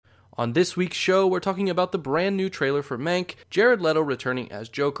On this week's show, we're talking about the brand new trailer for Mank, Jared Leto returning as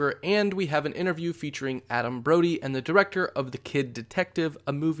Joker, and we have an interview featuring Adam Brody and the director of The Kid Detective,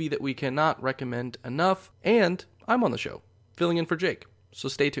 a movie that we cannot recommend enough. And I'm on the show, filling in for Jake, so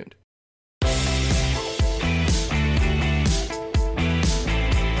stay tuned.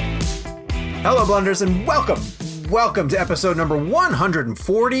 Hello, Blenders, and welcome to episode number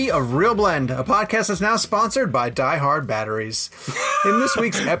 140 of Real Blend, a podcast that's now sponsored by Die Hard Batteries. In this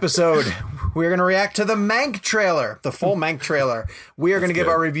week's episode, we're going to react to the Mank trailer, the full Mank trailer. We are going to give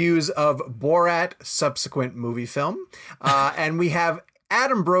our reviews of Borat subsequent movie film, and we have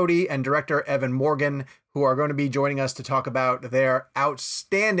Adam Brody and director Evan Morgan, who are going to be joining us to talk about their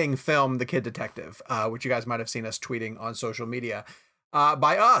outstanding film, The Kid Detective, which you guys might have seen us tweeting on social media.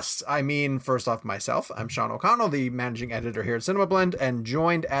 By us, I mean, first off, myself. I'm Sean O'Connell, the managing editor here at Cinema Blend, and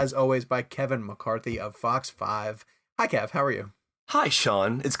joined, as always, by Kevin McCarthy of Fox 5. Hi, Kev. How are you? Hi,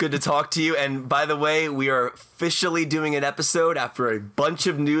 Sean. It's good to talk to you. And by the way, we are officially doing an episode after a bunch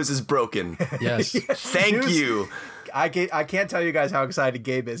of news is broken. Yes. Thank you. I can't tell you guys how excited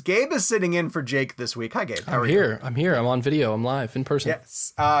Gabe is. Gabe is sitting in for Jake this week. Hi, Gabe. How are you? I'm here. I'm on video. I'm live in person.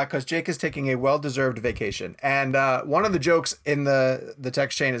 Yes, because Jake is taking a well-deserved vacation. And one of the jokes in the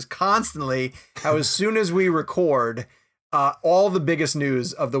text chain is constantly how as soon as we record, all the biggest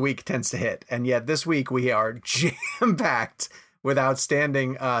news of the week tends to hit. And yet this week we are jam-packed with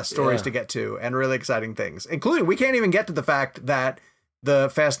outstanding stories to get to and really exciting things, including we can't even get to the fact that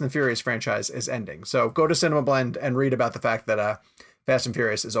the Fast and the Furious franchise is ending. So go to Cinema Blend and read about the fact that Fast and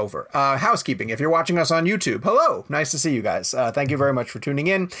Furious is over. Housekeeping. If you're watching us on YouTube, hello. Nice to see you guys. Thank you very much for tuning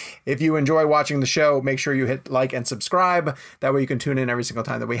in. If you enjoy watching the show, make sure you hit like and subscribe. That way you can tune in every single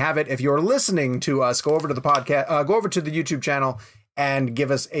time that we have it. If you're listening to us, go over to the podcast, go over to the YouTube channel and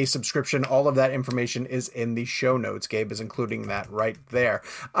give us a subscription. All of that information is in the show notes. Gabe is including that right there.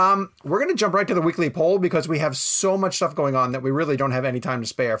 We're going to jump right to the weekly poll because we have so much stuff going on that we really don't have any time to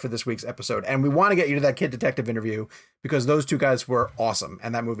spare for this week's episode. And we want to get you to that Kid Detective interview because those two guys were awesome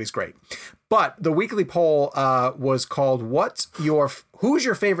and that movie's great. But the weekly poll was called Who's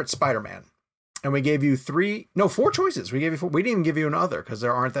Your Favorite Spider-Man? And we gave you four choices. We didn't even give you another because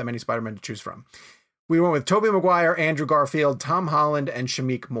there aren't that many Spider-Man to choose from. We went with Tobey Maguire, Andrew Garfield, Tom Holland, and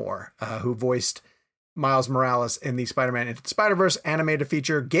Shameik Moore, who voiced Miles Morales in the Spider-Man Into the Spider-Verse animated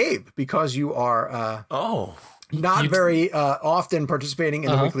feature. Gabe, because you are not very often participating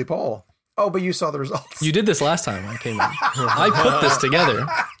in the weekly poll. Oh, but you saw the results. You did this last time I came in. I put this together.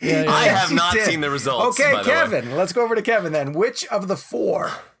 I have not seen the results. Okay, Kevin, let's go over to Kevin then. Which of the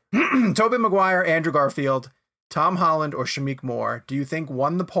four, Tobey Maguire, Andrew Garfield, Tom Holland, or Shameik Moore, do you think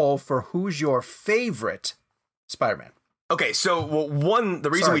won the poll for who's your favorite Spider-Man? Okay, so the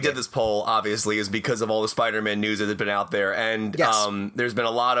reason we did this poll, obviously, is because of all the Spider-Man news that has been out there, and there's been a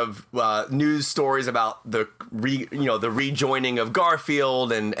lot of news stories about the rejoining of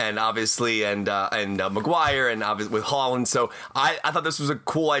Garfield and obviously and Maguire and obviously with Holland. So I thought this was a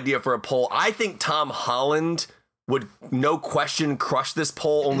cool idea for a poll. I think Tom Holland would no question crush this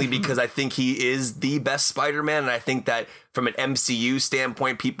poll only because I think he is the best Spider-Man. And I think that from an MCU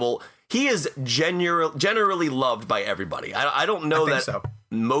standpoint, he is generally loved by everybody. I don't know that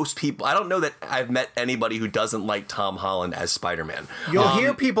most people, I don't know that I've met anybody who doesn't like Tom Holland as Spider-Man. You'll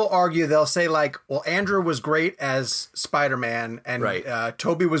hear people argue. They'll say like, well, Andrew was great as Spider-Man and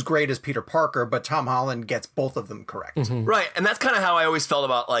Tobey was great as Peter Parker, but Tom Holland gets both of them correct. Mm-hmm. Right. And that's kind of how I always felt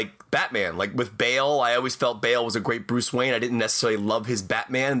about like Batman. Like with Bale, I always felt Bale was a great Bruce Wayne. I didn't necessarily love his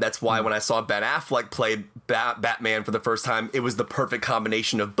Batman. That's why when I saw Ben Affleck play Batman for the first time, it was the perfect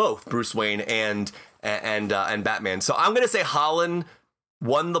combination of both Bruce Wayne and Batman. So I'm going to say Holland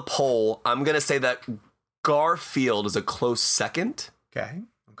won the poll. I'm going to say that Garfield is a close second.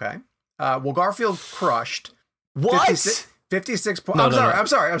 Okay. Well, Garfield crushed. What? 56 points. I'm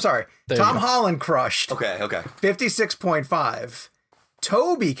sorry. Tom Holland crushed. Okay. 56.5.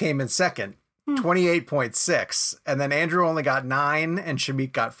 Tobey came in second, 28.6. And then Andrew only got 9 and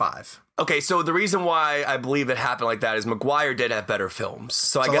Shameik got 5. Okay, so the reason why I believe it happened like that is Maguire did have better films.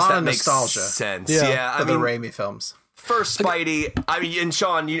 So I guess that makes sense. Yeah, I mean, the Raimi films. First Spidey, and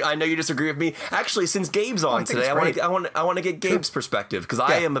Sean, I know you disagree with me. Actually, since Gabe's on today, I want to get Gabe's perspective because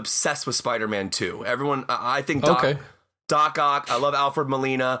I am obsessed with Spider-Man 2. Everyone, I think Doc Ock. I love Alfred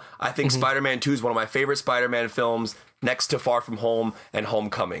Molina. I think Spider-Man 2 is one of my favorite Spider-Man films, next to Far From Home and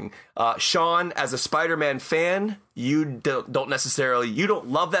Homecoming. Sean, as a Spider-Man fan, you don't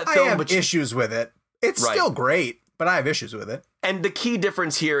love that film. I have issues with it. It's still great, but I have issues with it. And the key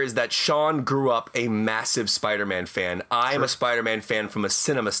difference here is that Sean grew up a massive Spider-Man fan. I am a Spider-Man fan from a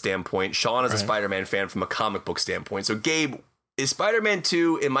cinema standpoint. Sean is a Spider-Man fan from a comic book standpoint. So Gabe, Is Spider-Man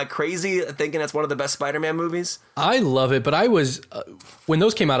 2, am I crazy thinking that's one of the best Spider-Man movies? I love it, but I was, when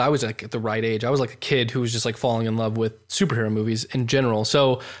those came out, I was like at the right age. I was like a kid who was just like falling in love with superhero movies in general.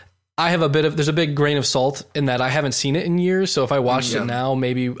 So I have there's a big grain of salt in that I haven't seen it in years. So if I watched it now,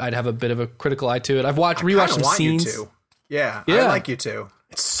 maybe I'd have a bit of a critical eye to it. I've rewatched some scenes. You to. Yeah, I like you to.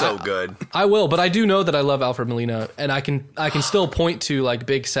 It's so good. I will, but I do know that I love Alfred Molina, and I can still point to like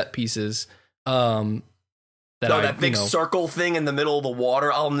big set pieces. That big circle thing in the middle of the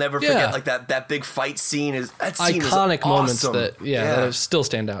water, I'll never forget. Like that big fight scene is iconic is moments awesome. that still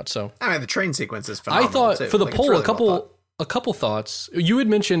stand out. So I mean, the train sequence is phenomenal. I thought too. for the like, poll, really a couple thoughts. You had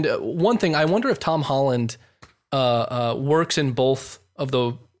mentioned one thing. I wonder if Tom Holland works in both of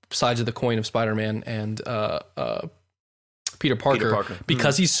the sides of the coin of Spider-Man and Peter Parker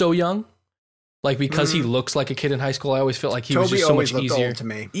because he's so young. Like because he looks like a kid in high school. I always felt like he was just so much easier old to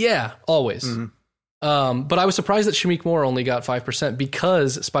me. Yeah, always. But I was surprised that Shameik Moore only got 5%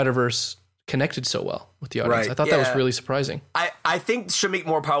 because Spider-Verse connected so well with the audience. I thought that was really surprising. I think Shameik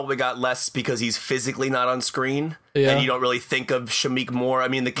Moore probably got less because he's physically not on screen, and you don't really think of Shameik Moore. I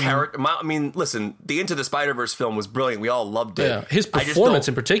mean, the character. I mean, listen, the Into the Spider-Verse film was brilliant. We all loved it. Yeah, his performance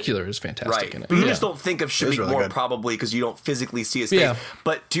in particular is fantastic in it. But you just don't think of Shameik really Moore probably because you don't physically see his face. Yeah.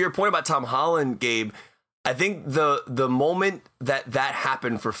 But to your point about Tom Holland, Gabe, I think the moment that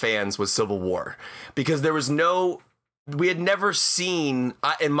happened for fans was Civil War, because there was we had never seen,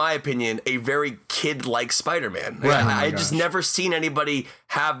 in my opinion, a very kid-like Spider-Man. Right. I had just never seen anybody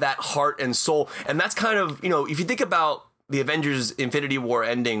have that heart and soul. And that's kind of, if you think about the Avengers Infinity War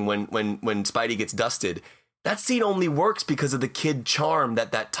ending when Spidey gets dusted, that scene only works because of the kid charm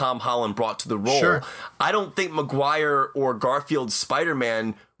that Tom Holland brought to the role. Sure. I don't think Maguire or Garfield's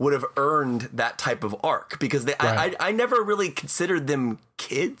Spider-Man would have earned that type of arc because I never really considered them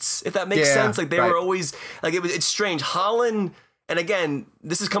kids, if that makes sense. Like they were always like it's strange. Holland, and again,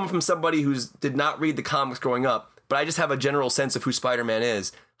 this is coming from somebody who did not read the comics growing up, but I just have a general sense of who Spider-Man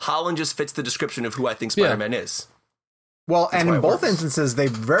is. Holland just fits the description of who I think Spider-Man is. Well, and in both instances, they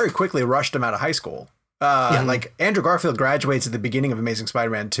very quickly rushed him out of high school. Like Andrew Garfield graduates at the beginning of Amazing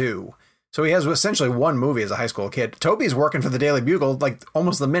Spider-Man 2. So he has essentially one movie as a high school kid. Toby's working for the Daily Bugle like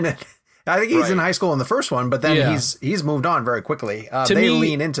almost the minute. I think he's in high school in the first one, but then he's moved on very quickly. They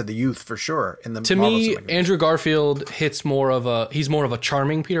lean into the youth for sure in the To me, Andrew Garfield he's more of a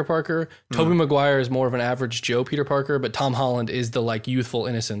charming Peter Parker. Tobey Maguire is more of an average Joe Peter Parker, but Tom Holland is the like youthful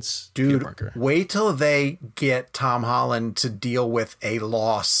innocence Peter Parker. Wait till they get Tom Holland to deal with a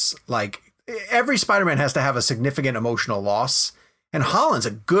loss. Like every Spider-Man has to have a significant emotional loss. And Holland's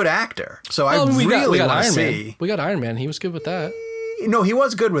a good actor, so I really want to see. We got Iron Man. He was good with that. No, he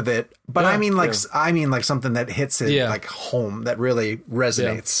was good with it, but I mean like something that hits it like home, that really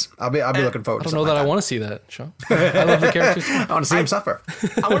resonates. I'll be looking forward to. I don't know that I want to see that, Sean. I love the characters. I want to see him suffer.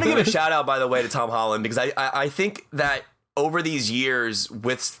 I want to give a shout out, by the way, to Tom Holland, because I think that over these years,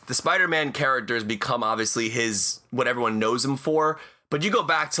 with the Spider-Man characters become obviously what everyone knows him for. But you go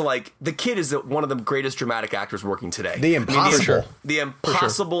back to like the kid is one of the greatest dramatic actors working today. The Impossible. The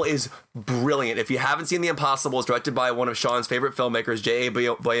Impossible is brilliant. If you haven't seen The Impossible, it's directed by one of Sean's favorite filmmakers, J.A.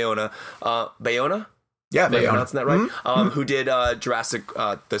 Bayona. Bayona? Yeah, am I pronouncing that right? Mm-hmm. Who did Jurassic,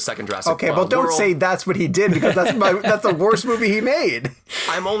 the second Jurassic? Okay, but don't say that's what he did, because that's the worst movie he made.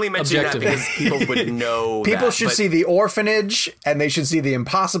 I'm only mentioning that because people would know. People should see The Orphanage, and they should see The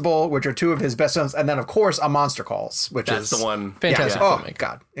Impossible, which are two of his best films, and then of course A Monster Calls, which is the one. Fantastic. Oh my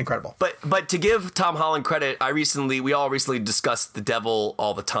god, incredible. But to give Tom Holland credit, we all recently discussed The Devil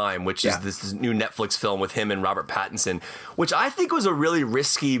All the Time, which is this new Netflix film with him and Robert Pattinson, which I think was a really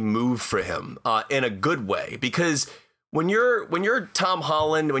risky move for him in a good way, because when you're Tom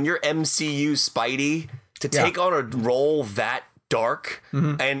Holland, when you're MCU Spidey, to take on a role that dark,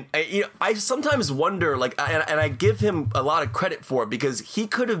 and I sometimes wonder, like, and I give him a lot of credit for it, because he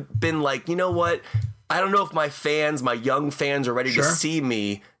could have been like, you know what, I don't know if my young fans are ready to see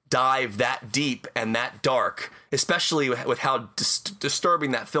me dive that deep and that dark, especially with how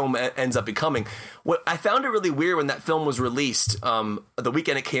disturbing that film ends up becoming. What I found it really weird when that film was released, the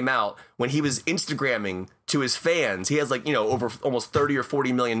weekend it came out, when he was Instagramming to his fans. He has over almost 30 or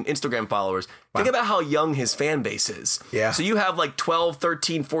 40 million Instagram followers. Wow. Think about how young his fan base is. Yeah. So you have like 12,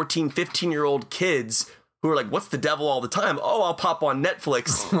 13, 14, 15-year-old kids who are like, what's The Devil All the Time? Oh, I'll pop on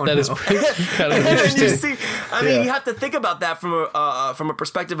Netflix. That is kind of interesting. You have to think about that from a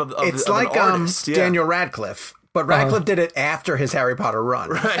perspective of it's of like an artist. Daniel Radcliffe But Radcliffe did it after his Harry Potter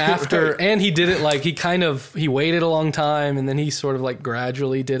run. Right, after, right. And he did it like he waited a long time, and then he sort of like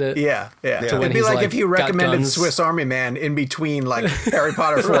gradually did it. Yeah. It'd be like if he recommended Swiss Army Man in between like Harry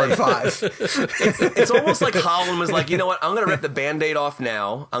Potter 4 and 5. It's almost like Holland was like, you know what? I'm going to rip the Band-Aid off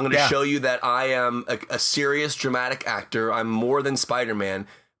now. I'm going to show you that I am a serious dramatic actor. I'm more than Spider-Man.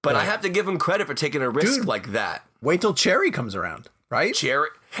 But I have to give him credit for taking a risk like that. Wait till Cherry comes around. Right? Cherry.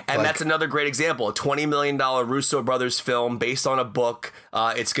 And that's another great example. A $20 million Russo brothers film based on a book.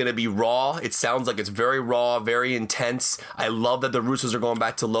 It's going to be raw. It sounds like it's very raw, very intense. I love that the Russos are going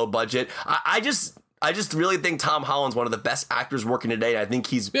back to low budget. I just really think Tom Holland's one of the best actors working today. I think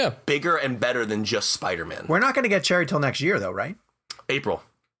he's bigger and better than just Spider-Man. We're not going to get Cherry till next year, though, right? April.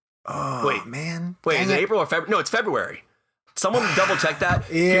 Oh, wait, man. Wait, is it April or February? No, it's February. Someone double check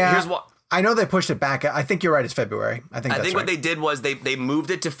that. Yeah. Here's what. I know they pushed it back. I think you're right. It's February. I think what they did was they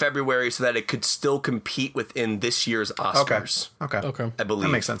moved it to February so that it could still compete within this year's Oscars. Okay. I believe. That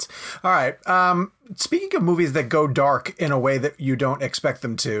makes sense. All right. Speaking of movies that go dark in a way that you don't expect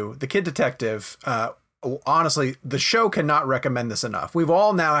them to, The Kid Detective, honestly, the show cannot recommend this enough. We've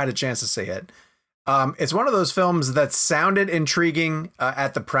all now had a chance to see it. It's one of those films that sounded intriguing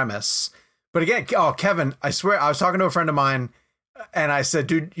at the premise. But again, Kevin, I swear, I was talking to a friend of mine, and I said,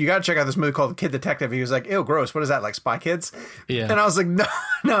 dude, you got to check out this movie called The Kid Detective. He was like, ew, gross. What is that, like Spy Kids? Yeah. And I was like, no,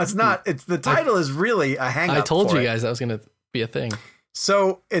 it's not. It's the title is really a hang-up. I told you guys that was going to be a thing.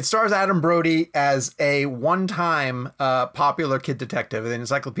 So it stars Adam Brody as a one-time popular kid detective, an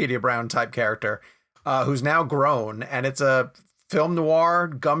Encyclopedia Brown type character who's now grown. And it's a film noir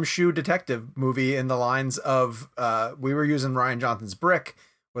gumshoe detective movie in the lines of, we were using Rian Johnson's Brick,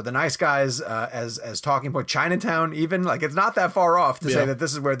 with the nice guys as talking point. Chinatown, even, like, it's not that far off to say that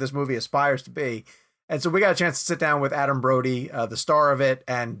this is where this movie aspires to be. And so we got a chance to sit down with Adam Brody, the star of it,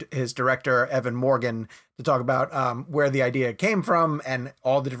 and his director, Evan Morgan, to talk about where the idea came from and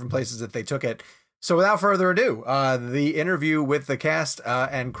all the different places that they took it. So without further ado, the interview with the cast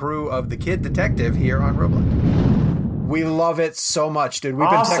and crew of The Kid Detective here on Roebland. We love it so much, dude. We've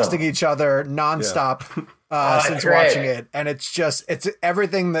been texting each other nonstop. Since watching it, and it's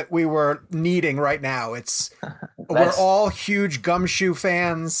everything that we were needing right now. We're all huge Gumshoe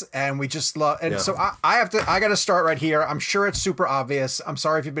fans, and we just love. And so I got to start right here. I'm sure it's super obvious. I'm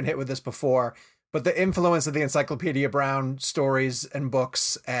sorry if you've been hit with this before, but the influence of the Encyclopedia Brown stories and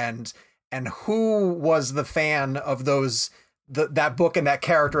books, and who was the fan of that book and that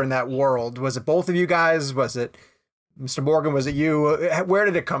character in that world? Was it both of you guys? Was it Mr. Morgan? Was it you? Where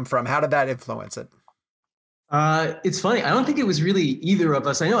did it come from? How did that influence it? It's funny. I don't think it was really either of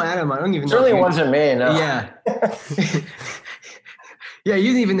us. I know Adam. I don't even know. Certainly wasn't me. No. Yeah. Yeah, you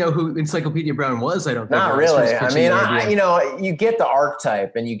didn't even know who Encyclopedia Brown was. I don't think. Not really. I mean, you get the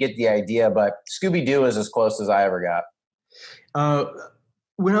archetype and you get the idea, but Scooby-Doo is as close as I ever got.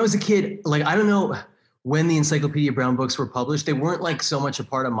 When I was a kid, like, I don't know when the Encyclopedia Brown books were published. They weren't like so much a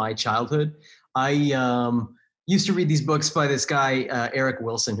part of my childhood. I used to read these books by this guy, Eric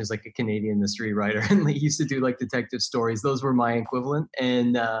Wilson, who's like a Canadian mystery writer. And he used to do like detective stories. Those were my equivalent.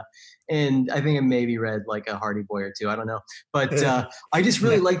 And I think I maybe read like a Hardy Boy or two. I don't know. But I just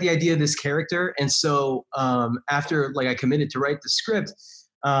really liked the idea of this character. And so after like I committed to write the script,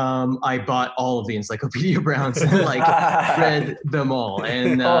 I bought all of the Encyclopedia Browns and like read them all.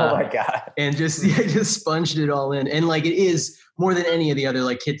 And oh my God. And just sponged it all in. And like it is more than any of the other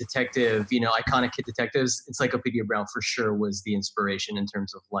like kid detective, iconic kid detectives, Encyclopedia Brown for sure was the inspiration in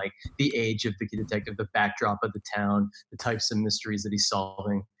terms of like the age of the kid detective, the backdrop of the town, the types of mysteries that he's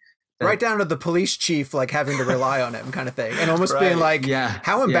solving. Right down to the police chief, like having to rely on him kind of thing. And almost being like,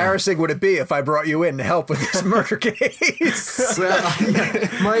 how embarrassing would it be if I brought you in to help with this murder case? Well,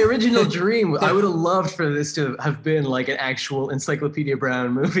 my original dream, I would have loved for this to have been like an actual Encyclopedia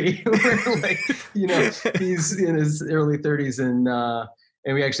Brown movie where like, he's in his early 30s and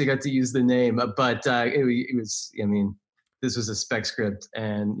we actually got to use the name. But it was, this was a spec script,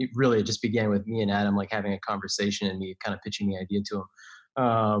 and it just began with me and Adam like having a conversation and me kind of pitching the idea to him.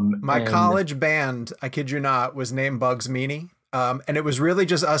 My college band, I kid you not, was named Bugs Meany. And it was really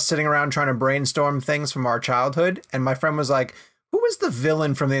just us sitting around trying to brainstorm things from our childhood. And my friend was like, who was the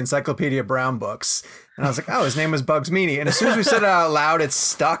villain from the Encyclopedia Brown books? And I was like, oh, his name was Bugs Meany. And as soon as we said it out loud, it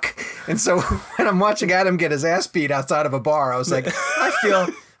stuck. And so when I'm watching Adam get his ass beat outside of a bar, I was like, I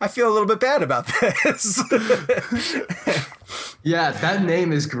feel a little bit bad about this. Yeah, that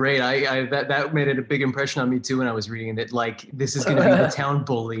name is great. That made a big impression on me too when I was reading it. Like, this is going to be the town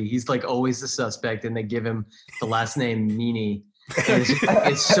bully. He's like always the suspect, and they give him the last name Meany.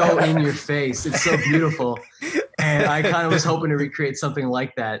 It's so in your face. It's so beautiful. And I kind of was hoping to recreate something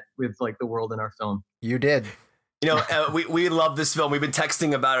like that with like the world in our film. You did. We love this film. We've been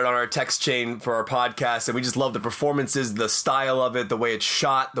texting about it on our text chain for our podcast, and we just love the performances, the style of it, the way it's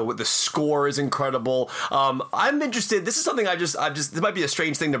shot, the score is incredible. I'm interested. This is something this might be a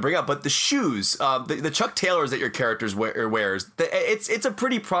strange thing to bring up, but the shoes, the Chuck Taylors that your characters wears, it's a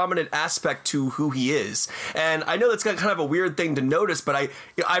pretty prominent aspect to who he is. And I know that's kind of a weird thing to notice, but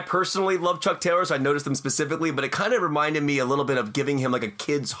I personally love Chuck Taylor, so I noticed them specifically. But it kind of reminded me a little bit of giving him like a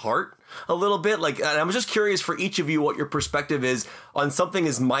kid's heart. A little bit. And I'm just curious for each of you what your perspective is on something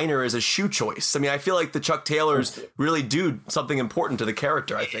as minor as a shoe choice. I mean, I feel like the Chuck Taylors really do something important to the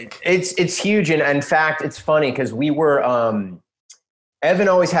character, I think. It's huge. And in fact, it's funny because we were, Evan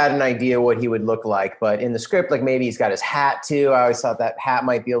always had an idea what he would look like, but in the script, like maybe he's got his hat too. I always thought that hat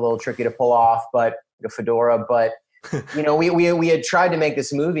might be a little tricky to pull off, but a fedora. But, we had tried to make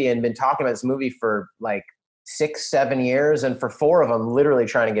this movie and been talking about this movie for like 6-7 years, and for 4 of them literally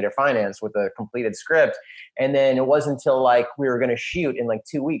trying to get it financed with a completed script. And then it wasn't until like we were going to shoot in like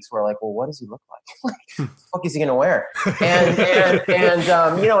 2 weeks, we're like, well, what does he look like? What the fuck is he going to wear?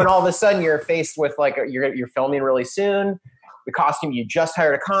 And all of a sudden you're faced with like you're filming really soon, the costume, you just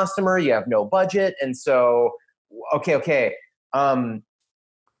hired a costumer, you have no budget, and so okay and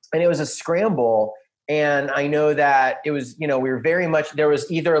it was a scramble. And I know that it was, we were very much, there was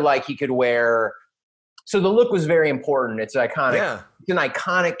either like he could wear. So the look was very important. It's iconic. Yeah. It's an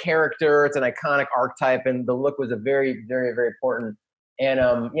iconic character. It's an iconic archetype, and the look was a very, very, very important.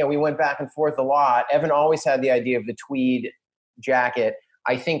 And we went back and forth a lot. Evan always had the idea of the tweed jacket.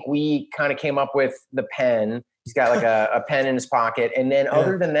 I think we kind of came up with the pen. He's got like a pen in his pocket, and then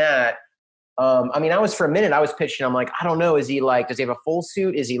other than that, I was for a minute. I was pitching. I'm like, I don't know. Is he like? Does he have a full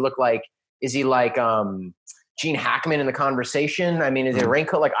suit? Is he like Gene Hackman in The Conversation? I mean, is it a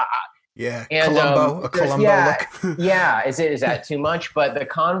raincoat? Like. Yeah, and, a Columbo look. Yeah, is that too much? But the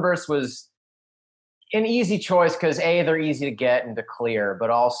Converse was an easy choice because they're easy to get and to clear, but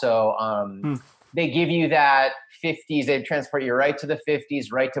also they give you that 50s. They transport you right to the 50s,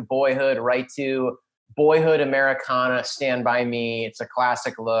 right to Boyhood, right to Boyhood Americana, Stand By Me. It's a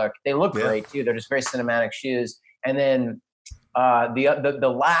classic look. They look great too. They're just very cinematic shoes. And then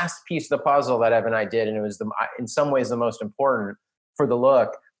the last piece of the puzzle that Evan and I did, and it was in some ways the most important for the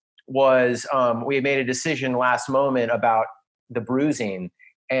look, was we made a decision last moment about the bruising,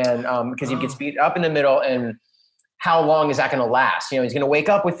 and because he gets beat up in the middle, and how long is that going to last? He's going to wake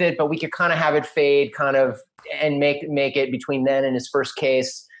up with it, but we could kind of have it fade and make it between then and his first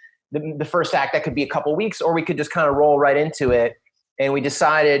case, the first act. That could be a couple weeks, or we could just kind of roll right into it. And we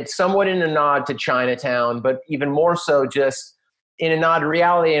decided, somewhat in a nod to Chinatown, but even more so just in a nod to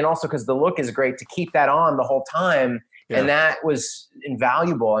reality, and also because the look is great, to keep that on the whole time. Yeah. And that was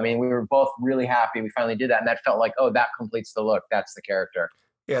invaluable. I mean, we were both really happy we finally did that. And that felt like, that completes the look. That's the character.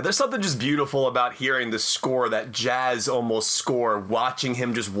 Yeah, there's something just beautiful about hearing the score, that jazz almost score, watching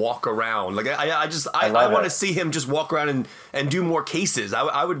him just walk around. Like I want to see him just walk around and do more cases.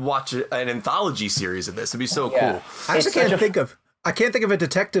 I would watch an anthology series of this. It'd be so cool. I actually I can't think of a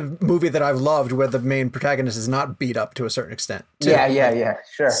detective movie that I've loved where the main protagonist is not beat up to a certain extent. Too. Yeah,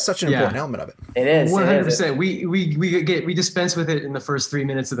 sure. It's such an important element of it. It is 100%. We dispense with it in the first 3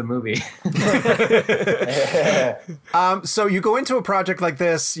 minutes of the movie. So you go into a project like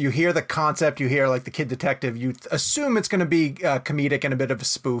this, you hear the concept, you hear like the kid detective, you assume it's going to be comedic and a bit of a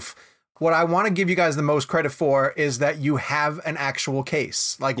spoof. What I want to give you guys the most credit for is that you have an actual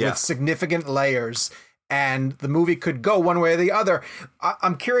case, with significant layers. And the movie could go one way or the other.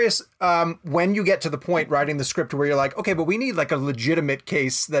 I'm curious, when you get to the point writing the script where you're like, okay, but we need like a legitimate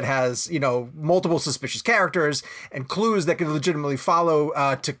case that has, multiple suspicious characters and clues that can legitimately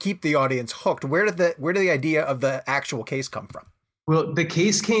follow to keep the audience hooked. Where did the idea of the actual case come from? Well, the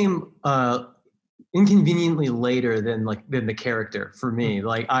case came inconveniently later than the character for me.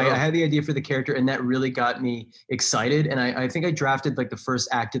 I had the idea for the character, and that really got me excited. And I think I drafted the first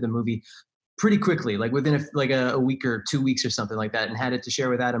act of the movie pretty quickly, within a week or 2 weeks or something like that, and had it to share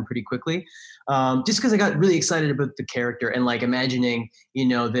with Adam pretty quickly. Just because I got really excited about the character and imagining,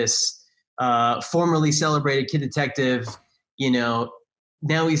 this formerly celebrated kid detective, now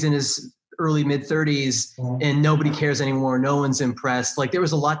he's in his early mid-30s and nobody cares anymore. No one's impressed. There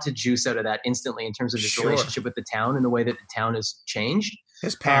was a lot to juice out of that instantly in terms of his relationship with the town and the way that the town has changed.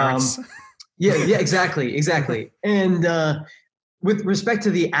 His parents. Yeah, exactly. And with respect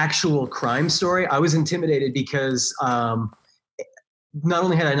to the actual crime story, I was intimidated because not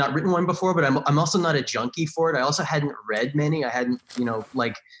only had I not written one before, but I'm also not a junkie for it. I also hadn't read many. I hadn't,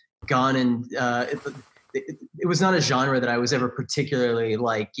 gone and it was not a genre that I was ever particularly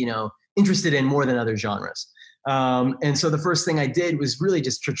interested in more than other genres. And so the first thing I did was really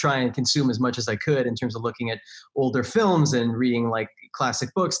just to try and consume as much as I could in terms of looking at older films and reading like classic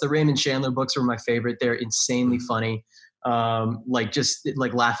books. The Raymond Chandler books were my favorite. They're insanely funny. Just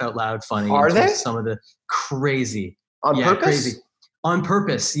laugh out loud funny. Are they? Some of the crazy. On purpose? Crazy. On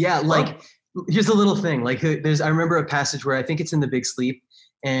purpose. Yeah. Like here's a little thing. Like I remember a passage where I think it's in The Big Sleep,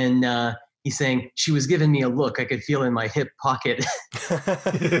 and he's saying, she was giving me a look I could feel in my hip pocket.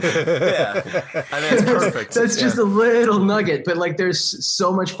 Yeah. I mean, it's perfect. That's just a little nugget, but like there's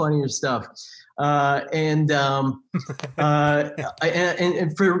so much funnier stuff. Because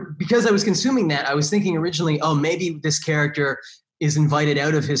I was consuming that, I was thinking originally, oh, maybe this character is invited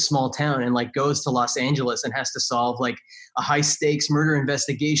out of his small town and like goes to Los Angeles and has to solve like a high stakes murder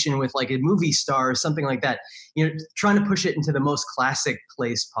investigation with like a movie star or something like that, trying to push it into the most classic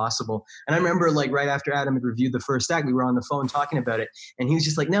place possible. And I remember like right after Adam had reviewed the first act, we were on the phone talking about it, and he was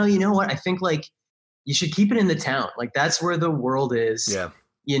just like, no, you know what? I think like you should keep it in the town. Like that's where the world is. Yeah.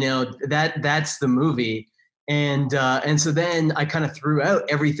 That's the movie. And so then I kind of threw out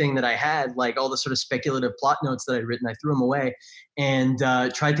everything that I had, like all the sort of speculative plot notes that I'd written. I threw them away and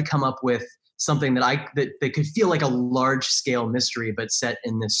tried to come up with something that could feel like a large scale mystery, but set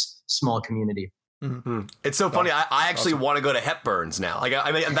in this small community. Mm-hmm. It's so funny. I actually want to go to Hepburn's now. Like,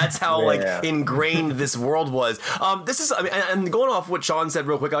 I mean, that's how ingrained this world was. This is, I mean, and going off what Sean said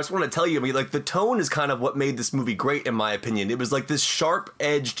real quick, I just want to tell you, I mean, like the tone is kind of what made this movie great, in my opinion. It was like this sharp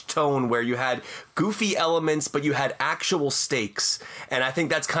edged tone where you had goofy elements, but you had actual stakes. And I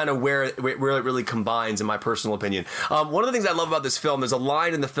think that's kind of where it really combines, in my personal opinion. One of the things I love about this film, there's a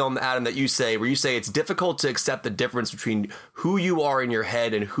line in the film, Adam, that you say, where you say it's difficult to accept the difference between who you are in your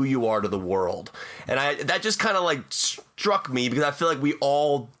head and who you are to the world. And that just kind of like struck me, because I feel like we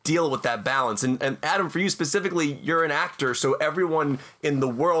all deal with that balance. And Adam, for you specifically, you're an actor, so everyone in the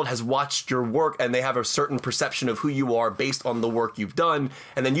world has watched your work and they have a certain perception of who you are based on the work you've done.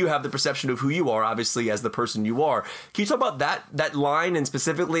 And then you have the perception of who you are, obviously, as the person you are. Can you talk about that line, and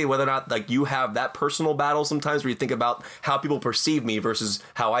specifically whether or not like you have that personal battle sometimes where you think about how people perceive me versus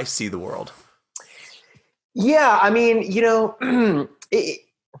how I see the world? Yeah, I mean,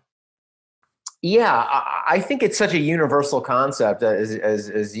 I think it's such a universal concept,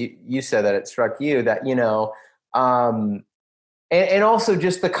 as you said, that it struck you that, and also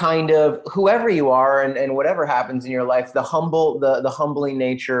just the kind of whoever you are and whatever happens in your life, the humbling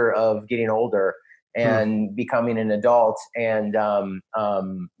nature of getting older and becoming an adult. And, I'm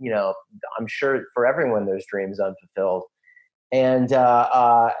sure for everyone, there's dreams unfulfilled. And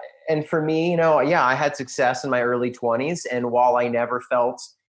for me, I had success in my early 20s. And while I never felt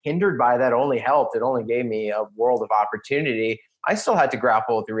hindered by that, only helped, it only gave me a world of opportunity, I still had to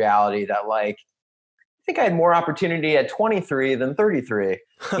grapple with the reality that, like, I think I had more opportunity at 23 than 33,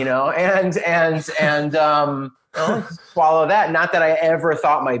 and swallow that. Not that I ever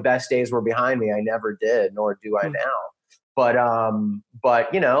thought my best days were behind me. I never did, nor do I now. But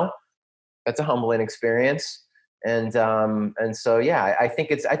that's a humbling experience. And so, yeah, I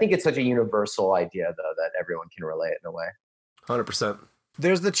think it's such a universal idea, though, that everyone can relate in a way. 100%.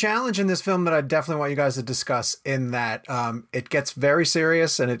 There's the challenge in this film that I definitely want you guys to discuss, in that it gets very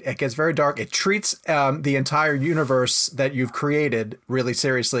serious and it gets very dark. It treats the entire universe that you've created really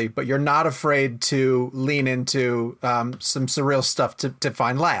seriously, but you're not afraid to lean into some surreal stuff to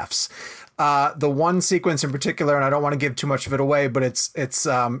find laughs. The one sequence in particular, and I don't want to give too much of it away, but it's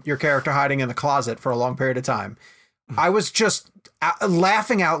your character hiding in the closet for a long period of time. I was just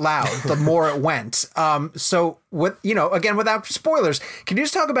laughing out loud the more it went. So again, without spoilers, can you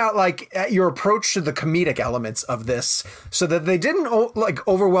just talk about like your approach to the comedic elements of this, so that they didn't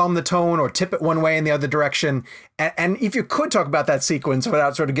overwhelm the tone or tip it one way in the other direction? And if you could talk about that sequence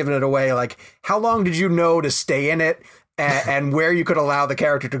without sort of giving it away, like how long did you know to stay in it, and where you could allow the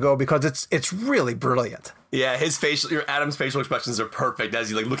character to go, because it's really brilliant. Yeah, Adam's facial expressions are perfect as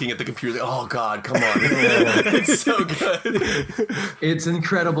he's like looking at the computer. Like, oh God, come on! It's so good. It's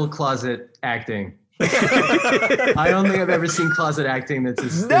incredible closet acting. I don't think I've ever seen closet acting that's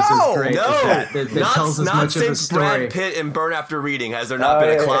as great as that. That tells us much of a story. Brad Pitt in Burn After Reading has there not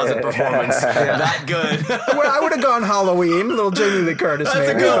been a closet performance that good. Well, I would have gone Halloween, little Jamie Lee Curtis. That's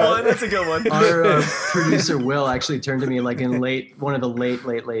maybe. That's a good one. Our producer Will actually turned to me like in one of the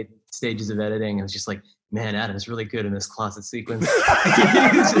late stages of editing, and was just like, man, Adam is really good in this closet sequence.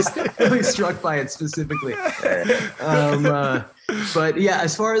 He was just really struck by it specifically. But yeah,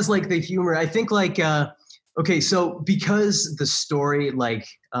 as far as like the humor, I think like, so because the story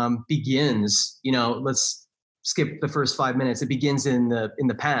begins, let's skip the first 5 minutes. It begins in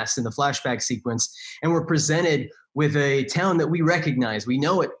the past, in the flashback sequence, and we're presented with a town that we recognize. We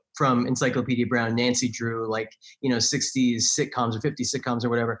know it from Encyclopedia Brown, Nancy Drew, like, 60s sitcoms or 50s sitcoms or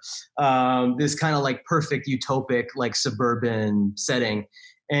whatever. This kind of like perfect utopic, like suburban setting.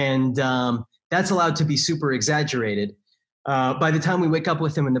 And that's allowed to be super exaggerated. By the time we wake up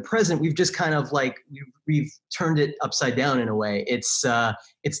with him in the present, we've just kind of like, we've turned it upside down in a way. It's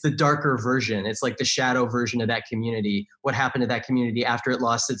the darker version. It's like the shadow version of that community, what happened to that community after it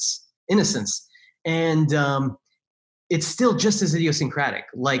lost its innocence. And it's still just as idiosyncratic.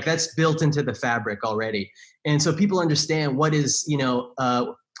 Like, that's built into the fabric already. And so people understand what is,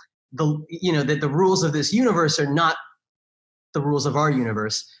 that the rules of this universe are not the rules of our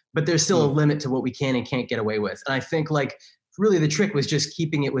universe, but there's still a limit to what we can and can't get away with. And I think like really the trick was just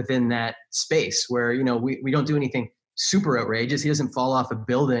keeping it within that space where, we don't do anything super outrageous. He doesn't fall off a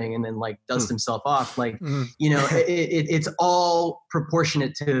building and then like dust himself off. Like, it's all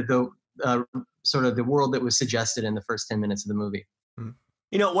proportionate to the sort of the world that was suggested in the first 10 minutes of the movie.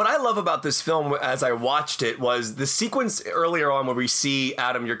 What I love about this film as I watched it was the sequence earlier on where we see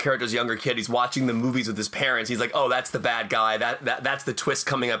Adam, your character's younger kid, he's watching the movies with his parents. He's like, oh, that's the bad guy. That's the twist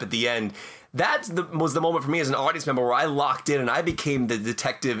coming up at the end. That was the moment for me as an audience member where I locked in and I became the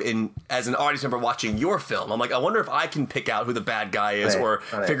detective as an audience member watching your film. I'm like, I wonder if I can pick out who the bad guy is or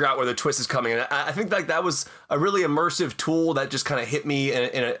figure out where the twist is coming. And I think like that was a really immersive tool that just kind of hit me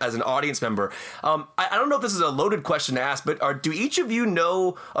as an audience member. I don't know if this is a loaded question to ask, but do each of you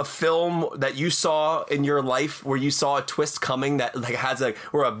know a film that you saw in your life where you saw a twist coming that like has a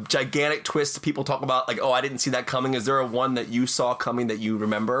gigantic twist people talk about, like, oh, I didn't see that coming? Is there a one that you saw coming that you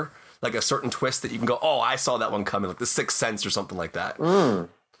remember? Like a certain twist that you can go, oh, I saw that one coming, like The Sixth Sense or something like that.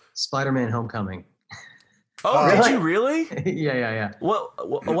 Spider-Man: Homecoming. Oh, really? Did you really? Yeah. Well,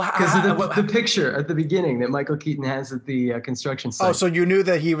 because the picture at the beginning that Michael Keaton has at the construction site. Oh, so you knew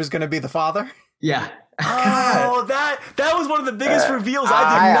that he was going to be the father? Yeah. Oh, that was one of the biggest reveals. I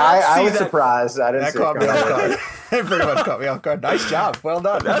did not see that. I was surprised. I didn't see caught me off guard. It pretty much caught me off guard. Nice job. Well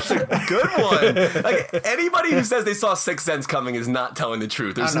done. That's a good one. Like, anybody who says they saw Sixth Sense coming is not telling the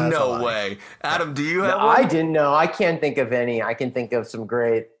truth. There's no way. Adam, do you have one? I didn't know. I can't think of any. I can think of some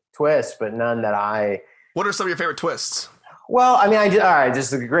great twists, but none that I... What are some of your favorite twists? Well, I mean, all right,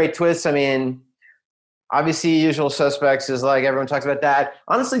 just a great twist. I mean... Obviously, Usual Suspects is like everyone talks about that.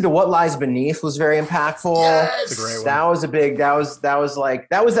 Honestly, the What Lies Beneath was very impactful. Yes, that's a great one. That was a big. That was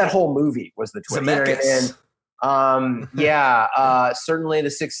that whole movie was the twist. Zemeckis. Certainly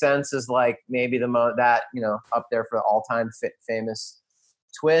the Sixth Sense is like maybe the up there for all time famous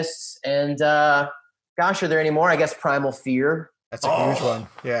twists. And gosh, are there any more? I guess Primal Fear. That's a huge one.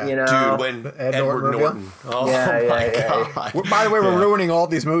 Yeah. Dude, when Edward Norton. Oh, my God. By the way, we're ruining all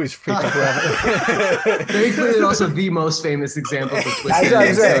these movies for people who haven't. Very clearly also the most famous example of twist.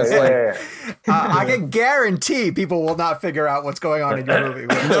 I can guarantee people will not figure out what's going on in your movie.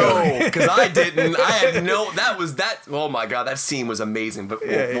 No, because I didn't. I had no... Oh, my God. That scene was amazing. But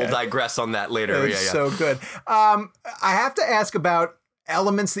we'll digress on that later. It's so good. I have to ask about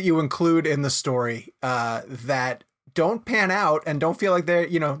elements that you include in the story that don't pan out and don't feel like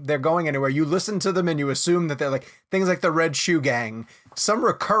they're going anywhere. You listen to them and you assume that they're like things like the Red Shoe Gang, some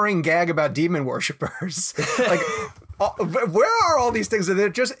recurring gag about demon worshippers. Like, where are all these things? Are they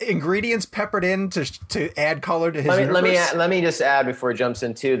just ingredients peppered in to add color to his universe? Let me just add before it jumps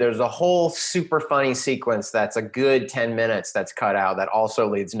in too. There's a whole super funny sequence that's a good 10 minutes that's cut out that also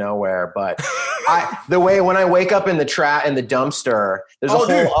leads nowhere. But when I wake up in the dumpster,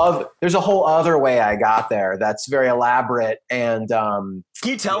 there's a whole other way I got there that's very elaborate. And can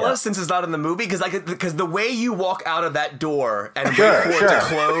you tell us, since it's not in the movie, because the way you walk out of that door and wait for it to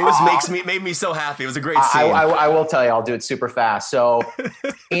close made me so happy. It was a great scene. I will tell you. I'll do it super fast. So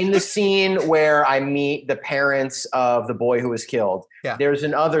in the scene where I meet the parents of the boy who was killed, there's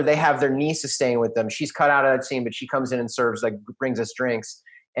they have their nieces staying with them. She's cut out of that scene, but she comes in and serves, like, brings us drinks,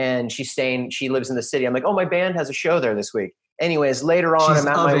 and she lives in the city. I'm like, oh, my band has a show there this week. Anyways, later on, I'm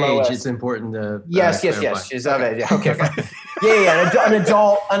at my lowest. It's important to yes. She's of age. Okay. An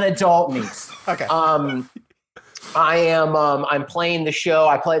adult niece. Okay. I am. I'm playing the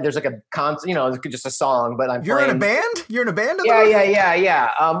show. There's like a concert. It's just a song, but I'm. You're in a band. You're in a band. Yeah.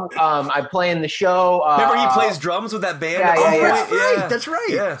 I'm playing the show. Remember, he plays drums with that band. Yeah. That's right.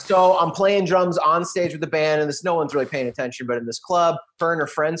 Yeah. So I'm playing drums on stage with the band, and no one's really paying attention. But in this club, her and her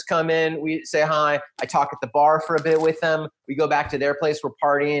friends come in. We say hi. I talk at the bar for a bit with them. We go back to their place. We're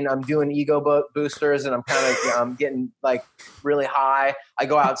partying. I'm doing ego boosters, and I'm kind of I'm getting like really high. I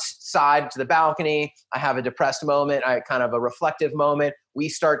go outside to the balcony. I have a depressed moment. I kind of a reflective moment. We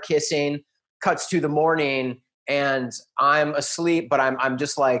start kissing. Cuts to the morning, and I'm asleep, but I'm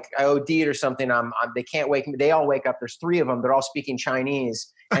just like I OD'd or something. They can't wake me. They all wake up. There's 3 of them. They're all speaking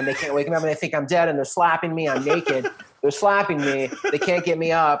Chinese, and they can't wake me up, and they think I'm dead, and they're slapping me. I'm naked. They're slapping me. They can't get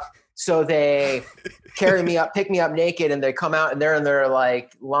me up. So they carry me up, pick me up naked, and they come out and they're in their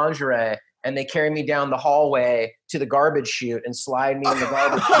like lingerie, and they carry me down the hallway to the garbage chute and slide me in the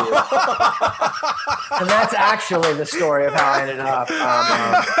garbage chute. And that's actually the story of how I ended up.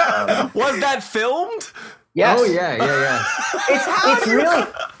 Was that filmed? Yes. Oh yeah.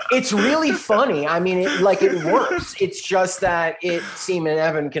 It's really funny. I mean, it works. It's just that it seemed, and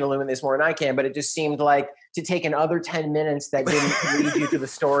Evan can illuminate this more than I can, but it just seemed like to take another 10 minutes that didn't lead you to the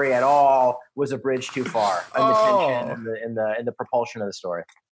story at all was a bridge too far in the tension and the propulsion of the story.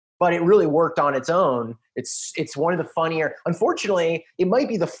 But it really worked on its own. It's one of the funnier. Unfortunately, it might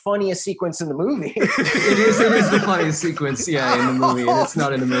be the funniest sequence in the movie. It is the funniest sequence, in the movie, and it's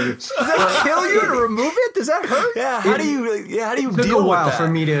not in the movie. Does that kill you to remove it? Does that hurt? Yeah. How do you deal with that? It took a while for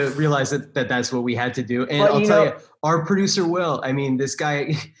me to realize that that's what we had to do. And but I'll tell you, our producer Will. I mean, this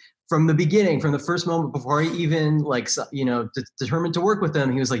guy. From the beginning, from the first moment before he even determined to work with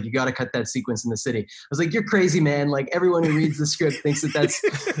them, he was like, "You got to cut that sequence in the city." I was like, "You're crazy, man!" Like everyone who reads the script thinks that's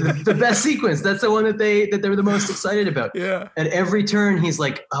the best sequence. That's the one that they're the most excited about. Yeah. At every turn, he's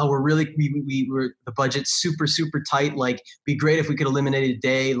like, "Oh, we're the budget's super tight. Like, be great if we could eliminate a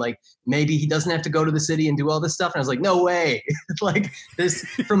day. Like, maybe he doesn't have to go to the city and do all this stuff." And I was like, "No way!" Like this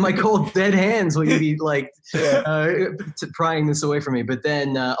from my cold dead hands will you be like prying this away from me? But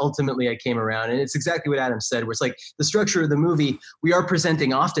then ultimately I came around, and it's exactly what Adam said, where it's like the structure of the movie, we are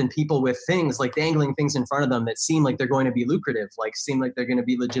presenting often people with things like dangling things in front of them that seem like they're going to be lucrative, like seem like they're going to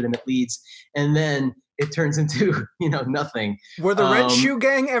be legitimate leads. And then it turns into, nothing. Were the Red Shoe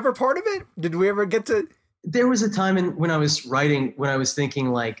Gang ever part of it? Did we ever get to... There was a time when I was writing, when I was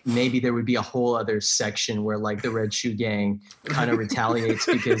thinking like maybe there would be a whole other section where like the Red Shoe Gang kind of retaliates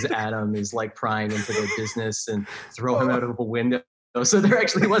because Adam is like prying into their business and throw him out of a window. So there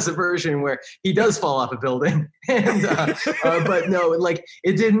actually was a version where he does fall off a building, and but no, like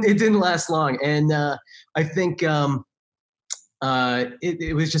it didn't last long. And I think it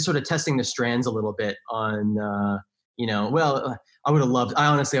was just sort of testing the strands a little bit on, I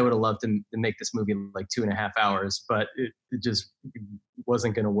honestly would have loved to make this movie like 2.5 hours, but it just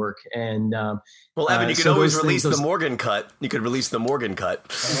wasn't going to work. And well, Evan, you could always release the Morgan cut. You could release the Morgan cut.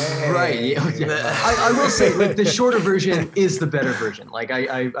 Right. Yeah. I will say, like, the shorter version is the better version. Like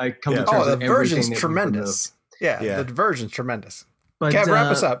I come to terms with the version's tremendous. Yeah, the version's tremendous. But Kev,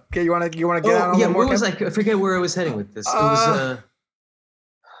 wrap us up. Okay, you want to get out on the more? What was I forget where I was heading with this. It was.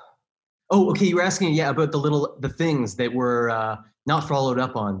 Okay. You were asking, about the things that were not followed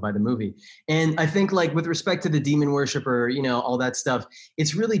up on by the movie. And I think like with respect to the demon worshiper, all that stuff,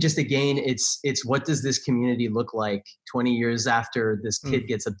 it's really just, again, it's what does this community look like 20 years after this kid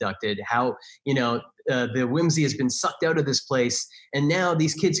gets abducted? How, the whimsy has been sucked out of this place. And now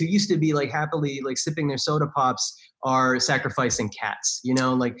these kids who used to be like happily like sipping their soda pops are sacrificing cats,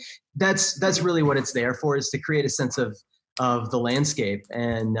 like that's really what it's there for, is to create a sense of the landscape.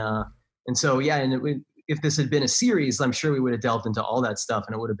 And so, if this had been a series, I'm sure we would have delved into all that stuff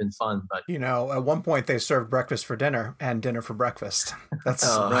and it would have been fun. But at one point they served breakfast for dinner and dinner for breakfast. That's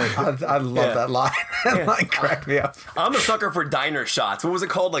right. I love that line. That line cracked me up. I'm a sucker for diner shots. What was it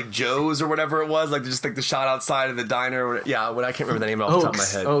called? Like Joe's or whatever it was. Like just like the shot outside of the diner. Yeah, I can't remember the name off the top of my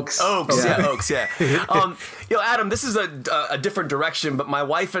head. Oaks. Oaks. Adam, this is a different direction, but my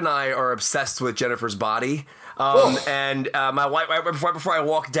wife and I are obsessed with Jennifer's Body. And my wife, right before I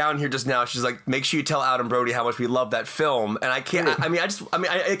walked down here just now, she's like, "Make sure you tell Adam Brody how much we love that film." And I can't.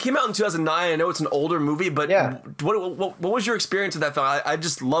 It came out in 2009. I know it's an older movie, but what was your experience with that film? I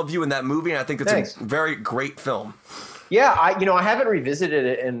just love you in that movie, and I think it's a very great film. Yeah, I haven't revisited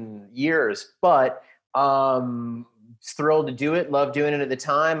it in years, but thrilled to do it. Loved doing it at the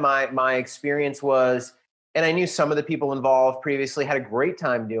time. My experience was, and I knew some of the people involved previously, had a great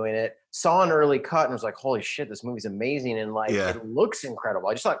time doing it. Saw an early cut and was like, "Holy shit, this movie's amazing!" And it looks incredible.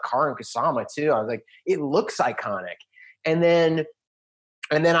 I just thought Karin Kusama too. I was like, it looks iconic. And then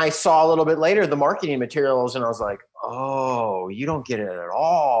I saw a little bit later the marketing materials, and I was like, "Oh, you don't get it at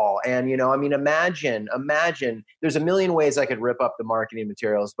all." And imagine. There's a million ways I could rip up the marketing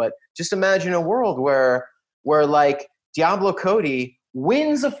materials, but just imagine a world where like Diablo Cody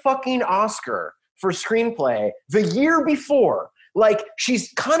wins a fucking Oscar for screenplay the year before. Like,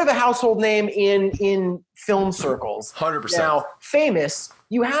 she's kind of a household name in film circles. 100%. Now, famous,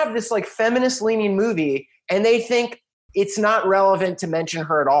 you have this like feminist leaning movie and they think it's not relevant to mention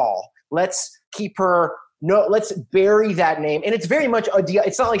her at all. Let's keep her, let's bury that name. And it's very much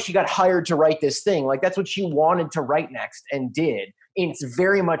it's not like she got hired to write this thing. Like, that's what she wanted to write next and did. And it's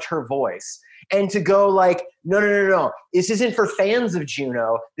very much her voice. and to go like, no. This isn't for fans of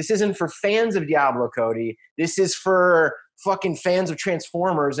Juno. This isn't for fans of Diablo Cody. This is for fucking fans of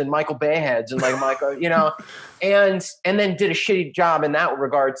Transformers and Michael Bay heads and like Michael, you know, and then did a shitty job in that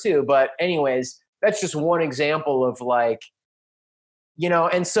regard too. But anyways, that's just one example of like, you know,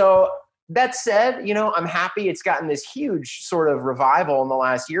 and so that said, you know, I'm happy it's gotten this huge sort of revival in the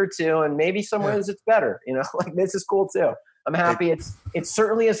last year or two, and maybe some ways it's better, you know, like this is cool too. I'm happy it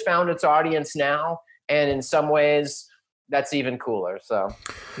certainly has found its audience now, and in some ways that's even cooler. So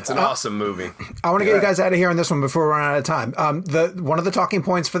it's an awesome movie. I want to get you guys out of here on this one before we run out of time. One of the talking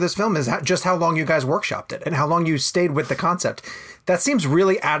points for this film is just how long you guys workshopped it and how long you stayed with the concept. That seems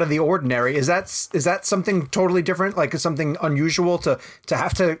really out of the ordinary. Is that something totally different? Like something unusual to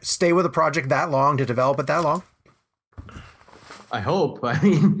have to stay with a project that long, to develop it that long? I hope. I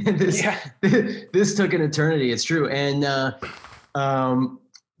mean, this took an eternity. It's true. And,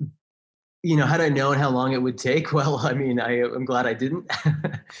 you know, had I known how long it would take, well, I mean, I'm glad I didn't.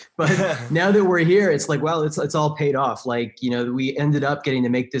 But now that we're here, it's like, well, it's all paid off. Like, you know, we ended up getting to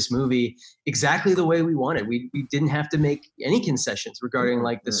make this movie exactly the way we wanted. We didn't have to make any concessions regarding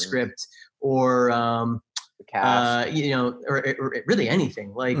like the script or, the cast. you know, or really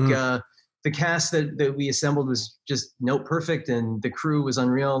anything. Like the cast that we assembled was just note perfect, and the crew was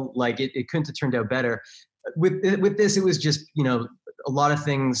unreal. Like it couldn't have turned out better. With this, it was just, you know, a lot of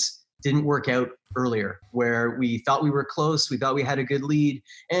things didn't work out earlier, where we thought we were close, we thought we had a good lead,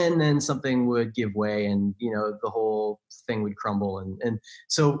 and then something would give way, and you know, the whole thing would crumble. And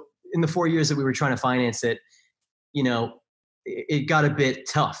so in the 4 years that we were trying to finance it, you know, it got a bit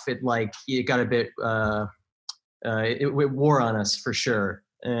tough. It got a bit it wore on us for sure.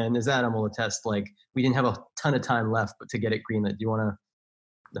 And as Adam will attest, like we didn't have a ton of time left but to get it greenlit. Do you want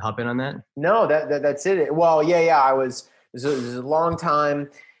to hop in on that? No, that's it. Well, yeah. It was a long time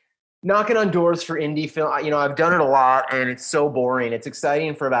knocking on doors for indie film. You know, I've done it a lot, and it's so boring. It's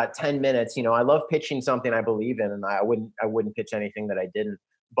exciting for about 10 minutes. You know, I love pitching something I believe in, and I wouldn't pitch anything that I didn't.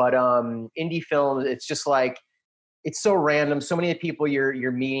 But indie film, it's just like, it's so random. So many people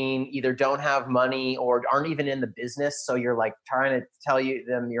you're meeting either don't have money or aren't even in the business. So you're like trying to tell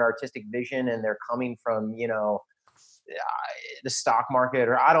them your artistic vision, and they're coming from, you know, the stock market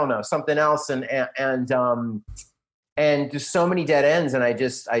or I don't know, something else. And just so many dead ends, and I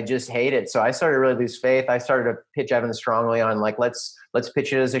just hate it. So I started to really lose faith. I started to pitch Evan strongly on like, let's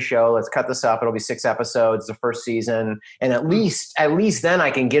pitch it as a show. Let's cut this up. It'll be 6 episodes, the first season. And at least then I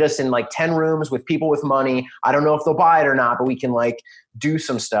can get us in like 10 rooms with people with money. I don't know if they'll buy it or not, but we can like do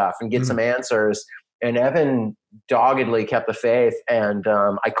some stuff and get some answers. And Evan doggedly kept the faith. And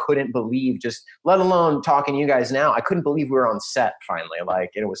I couldn't believe, just let alone talking to you guys now, I couldn't believe we were on set finally. Like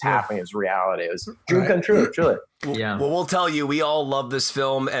it was happening. It was reality. It was dream come true, truly. Yeah. Well, we'll tell you, we all love this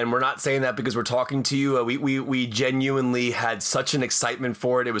film, and we're not saying that because we're talking to you. We genuinely had such an excitement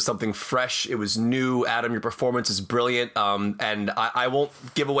for it. It was something fresh. It was new. Adam, your performance is brilliant. And I won't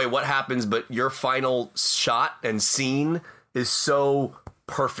give away what happens, but your final shot and scene is so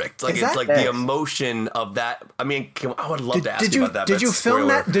perfect. Like it's like the emotion of that. I mean, I would love to ask you about that. Did you film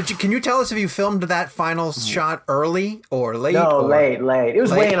that? Can you tell us if you filmed that final shot early or late? No, late. It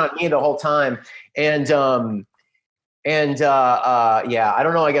was weighing on me the whole time. And yeah, I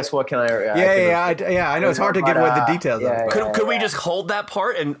don't know. I guess what can I? I know it's hard to give away the details. Could we just hold that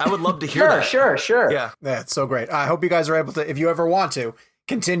part? And I would love to hear that. Sure. Yeah, it's so great. I hope you guys are able to, if you ever want to,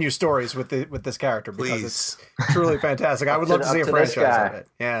 continue stories with this character, because it's truly fantastic. I would love to see a franchise of it.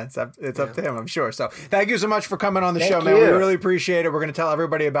 Yeah, it's up to him, I'm sure. So thank you so much for coming on the show, man. We really appreciate it. We're going to tell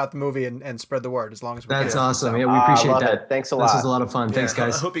everybody about the movie and spread the word as long as we can. That's awesome. Yeah, we appreciate that. Thanks a lot. This is a lot of fun. Thanks,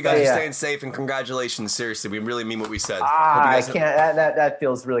 guys. I hope you guys are staying safe, and congratulations. Seriously, we really mean what we said. I can't. That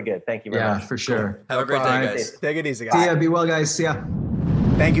feels really good. Thank you very much. Yeah, for sure. Have a great day, guys. Take it easy, guys. See ya. Be well, guys. See ya.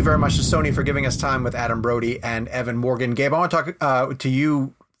 Thank you very much to Sony for giving us time with Adam Brody and Evan Morgan. Gabe, I want to talk to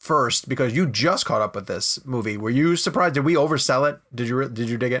you first, because you just caught up with this movie. Were you surprised? Did we oversell it? Did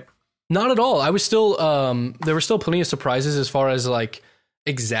you dig it? Not at all. I was still there were still plenty of surprises as far as like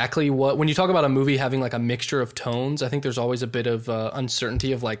exactly when you talk about a movie having like a mixture of tones. I think there's always a bit of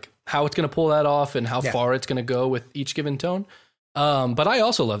uncertainty of like how it's going to pull that off and how far it's going to go with each given tone. But I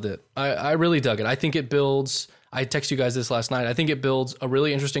also loved it. I really dug it. I think it builds, I texted you guys this last night, I think it builds a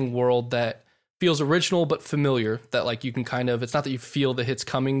really interesting world that feels original but familiar, that like you can kind of, it's not that you feel the hits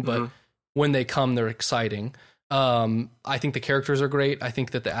coming, but when they come, they're exciting. I think the characters are great. I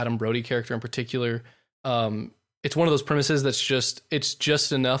think that the Adam Brody character in particular, it's one of those premises it's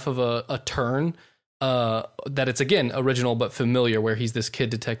just enough of a turn that it's, again, original but familiar, where he's this kid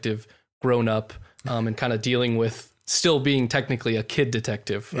detective grown up and kind of dealing with still being technically a kid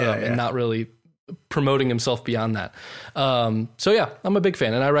detective and not really promoting himself beyond that. So yeah, I'm a big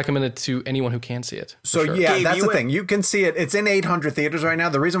fan, and I recommend it to anyone who can see it. So sure. yeah, that's the thing. You can see it. It's in 800 theaters right now.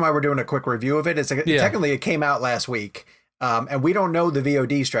 The reason why we're doing a quick review of it is technically it came out last week. And we don't know the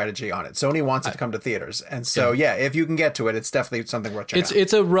VOD strategy on it. Sony wants it to come to theaters, and so if you can get to it, it's definitely something worth checking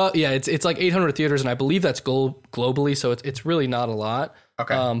out. It's like 800 theaters, and I believe that's globally, so it's really not a lot.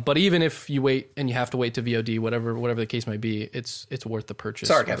 Okay. But even if you wait and you have to wait to VOD, whatever the case might be, it's worth the purchase.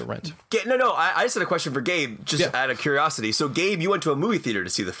 Sorry, or Kevin. the rent. No. I just had a question for Gabe, just out of curiosity. So Gabe, you went to a movie theater to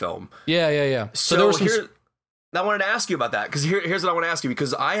see the film. Yeah. So there was some. I wanted to ask you about that because here's what I want to ask you,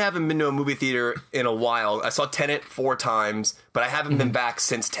 because I haven't been to a movie theater in a while. I saw Tenet 4 times, but I haven't been back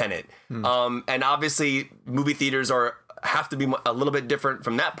since Tenet. And obviously, movie theaters have to be a little bit different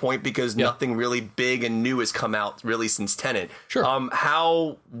from that point because nothing really big and new has come out really since Tenet. Sure.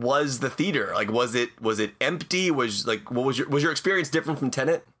 How was the theater? Like, was it empty? Was your experience different from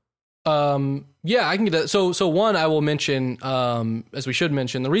Tenet? Yeah, I can get that. So one, I will mention, as we should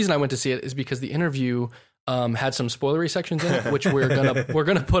mention, the reason I went to see it is because the interview had some spoilery sections in it, which we're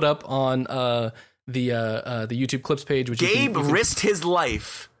gonna put up on the YouTube clips page. Which Gabe risked his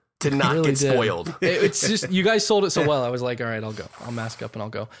life to not really get spoiled. It's just, you guys sold it so well. I was like, all right, I'll go. I'll mask up and I'll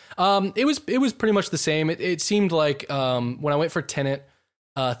go. It was pretty much the same. It seemed like when I went for Tenet,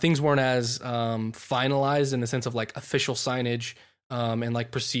 things weren't as finalized in the sense of like official signage and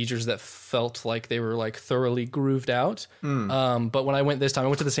like procedures that felt like they were like thoroughly grooved out. But when I went this time, I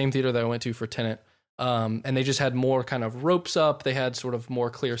went to the same theater that I went to for Tenet. And they just had more kind of ropes up. They had sort of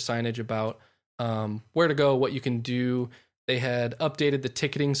more clear signage about where to go, what you can do. They had updated the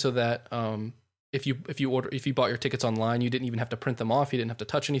ticketing so that if you bought your tickets online, you didn't even have to print them off. You didn't have to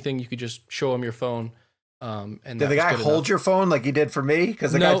touch anything. You could just show them your phone. And did the guy hold your phone like he did for me?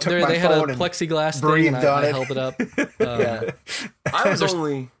 Because the guy took my phone had a plexiglass thing, and I held it up.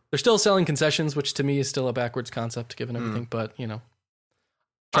 They're still selling concessions, which to me is still a backwards concept given everything. But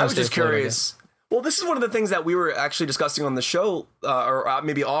I was just curious. Well, this is one of the things that we were actually discussing on the show, or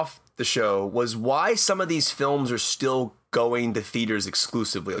maybe off the show, was why some of these films are still going to theaters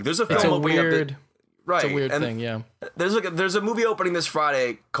exclusively. Like, there's a film opening up. Right. It's a weird thing, yeah. There's a movie opening this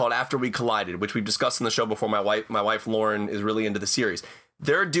Friday called After We Collided, which we've discussed on the show before. My wife Lauren is really into the series.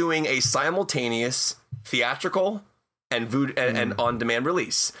 They're doing a simultaneous theatrical and on-demand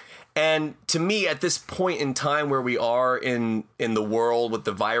release. And to me, at this point in time where we are in the world with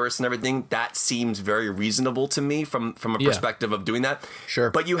the virus and everything, that seems very reasonable to me from a perspective of doing that. Sure.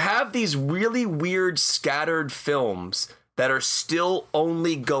 But you have these really weird scattered films that are still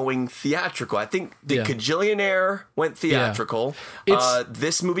only going theatrical. I think The Kajillionaire went theatrical.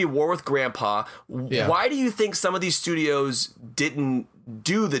 This movie, War with Grandpa. Why do you think some of these studios didn't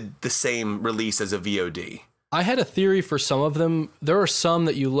do the same release as a VOD? I had a theory for some of them. There are some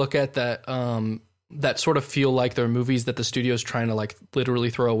that you look at that that sort of feel like they're movies that the studio's trying to like literally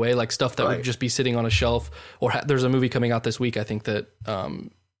throw away, like stuff that would just be sitting on a shelf. Or there's a movie coming out this week, I think, that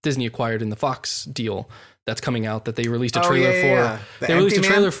Disney acquired in the Fox deal that's coming out that they released a trailer for. They released a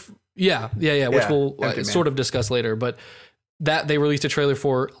trailer. Which we'll sort of discuss later. But that they released a trailer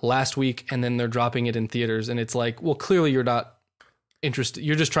for last week, and then they're dropping it in theaters. And it's like, well, clearly you're not interested.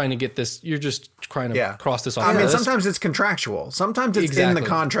 You're just trying to get this. You're just trying to cross this off. I mean, sometimes it's contractual. Sometimes it's in the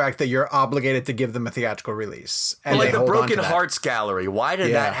contract that you're obligated to give them a theatrical release. And like the Broken Hearts Gallery. Why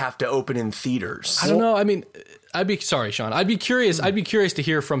did that have to open in theaters? I don't know. I mean, sorry, Sean. I'd be curious to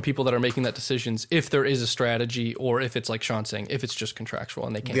hear from people that are making that decisions if there is a strategy, or if it's like Sean saying, if it's just contractual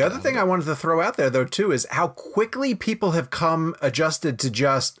and they can't. The other thing I wanted to throw out there though too is how quickly people have come adjusted to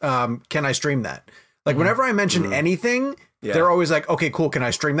just can I stream that? Like whenever I mention anything, they're always like, okay, cool. Can I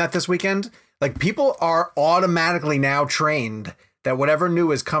stream that this weekend? Like people are automatically now trained that whatever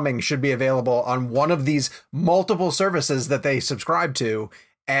new is coming should be available on one of these multiple services that they subscribe to.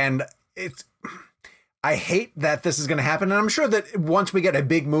 And I hate that this is going to happen. And I'm sure that once we get a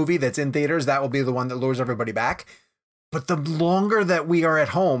big movie that's in theaters, that will be the one that lures everybody back. But the longer that we are at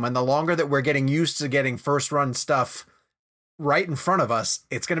home and the longer that we're getting used to getting first run stuff right in front of us,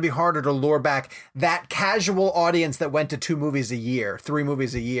 it's going to be harder to lure back that casual audience that went to 2 movies a year, 3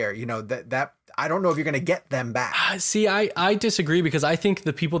 movies a year. You know, that I don't know if you're going to get them back. See, I disagree, because I think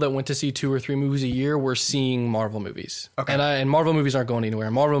the people that went to see 2 or 3 movies a year were seeing Marvel movies. Okay. And Marvel movies aren't going anywhere.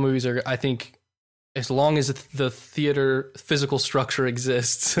 Marvel movies are, I think, as long as the theater physical structure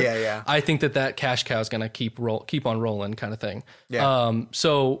exists, I think that cash cow is going to keep on rolling, kind of thing. Yeah.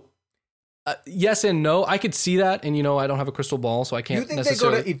 Yes and no. I could see that, and I don't have a crystal ball, so I can't. You think they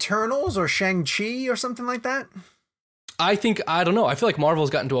go to Eternals or Shang-Chi or something like that? I don't know. I feel like Marvel's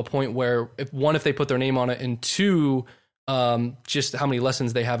gotten to a point where if they put their name on it, and 2, just how many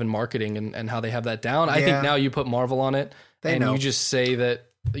lessons they have in marketing and how they have that down. I think now you put Marvel on it you just say that,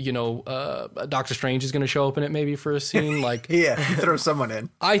 Doctor Strange is going to show up in it maybe for a scene. Like, yeah, throw someone in.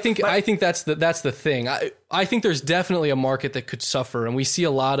 I think that's the thing. I think there's definitely a market that could suffer, and we see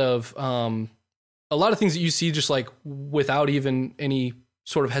a lot of things that you see just like without even any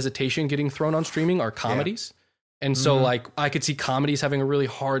sort of hesitation getting thrown on streaming are comedies. Yeah. And so like I could see comedies having a really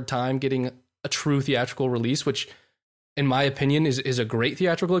hard time getting a true theatrical release, which in my opinion is a great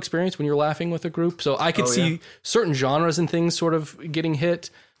theatrical experience when you're laughing with a group. So I could see certain genres and things sort of getting hit.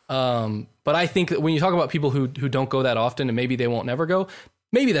 But I think that when you talk about people who don't go that often and maybe they won't never go,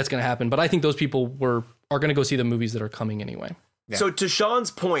 maybe that's going to happen. But I think those people are going to go see the movies that are coming anyway. Yeah. So to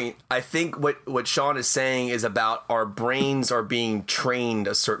Sean's point, I think what Sean is saying is about our brains are being trained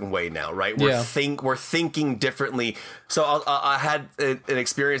a certain way now, right? We're thinking differently. So I had an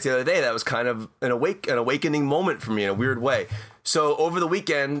experience the other day that was kind of an awakening moment for me in a weird way. So over the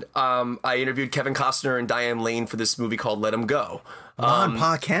weekend, I interviewed Kevin Costner and Diane Lane for this movie called Let 'Em Go. Ma and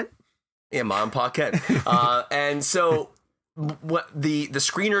Pa Kent? Yeah, Ma and Pa Kent. And so what the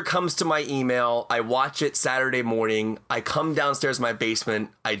screener comes to my email, I watch it Saturday morning, I come downstairs to my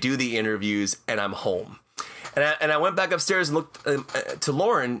basement, I do the interviews, and I'm home. And I went back upstairs and looked to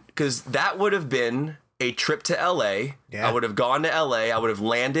Lauren, because that would have been a trip to LA. Yeah. I would have gone to LA, I would have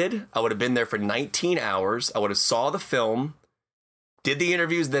landed, I would have been there for 19 hours, I would have saw the film, did the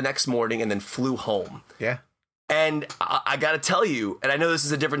interviews the next morning, and then flew home. Yeah. And I got to tell you, and I know this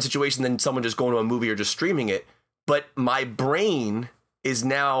is a different situation than someone just going to a movie or just streaming it, but my brain is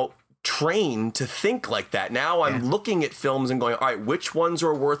now trained to think like that. Now I'm looking at films and going, all right, which ones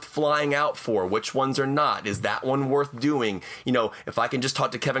are worth flying out for? Which ones are not? Is that one worth doing? If I can just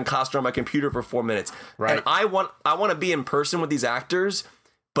talk to Kevin Costner on my computer for 4 minutes. Right. And I want to be in person with these actors.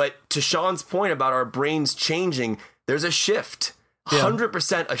 But to Sean's point about our brains changing, there's a shift.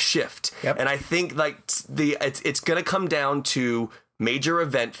 100% a shift. Yep. And I think like it's going to come down to major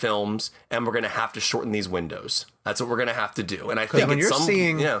event films, and we're going to have to shorten these windows. That's what we're going to have to do. And I think when you're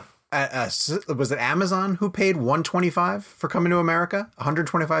seeing, was it Amazon who paid $125 for Coming to America?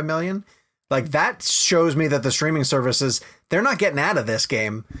 $125 million? Like that shows me that the streaming services, they're not getting out of this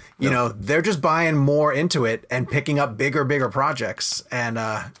game. They're just buying more into it and picking up bigger projects. And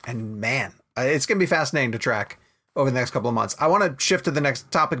man, it's going to be fascinating to track over the next couple of months. I want to shift to the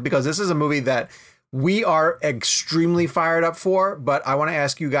next topic because this is a movie that we are extremely fired up for, but I want to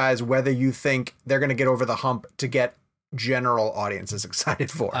ask you guys whether you think they're going to get over the hump to get general audiences excited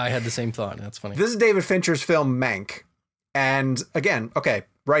for. I had the same thought. That's funny. This is David Fincher's film, Mank. And again, okay,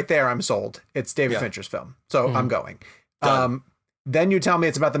 right there, I'm sold. It's David Fincher's film. So I'm going. Then you tell me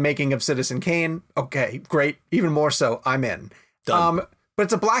it's about the making of Citizen Kane. Okay, great. Even more so, I'm in. Done. But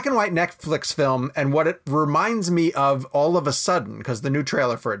it's a black and white Netflix film, and what it reminds me of all of a sudden, because the new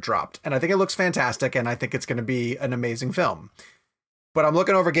trailer for it dropped, and I think it looks fantastic, and I think it's going to be an amazing film. But I'm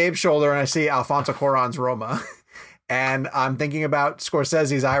looking over Gabe's shoulder, and I see Alfonso Cuarón's Roma, and I'm thinking about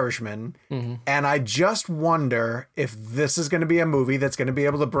Scorsese's Irishman, and I just wonder if this is going to be a movie that's going to be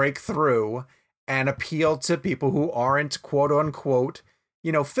able to break through and appeal to people who aren't quote-unquote,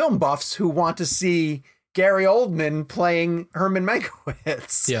 film buffs who want to see Gary Oldman playing Herman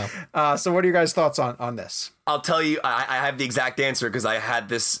Mankiewicz. Yeah. So what are your guys' thoughts on this? I'll tell you, I have the exact answer because I had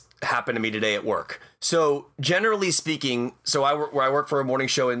this happen to me today at work. So generally speaking, I work for a morning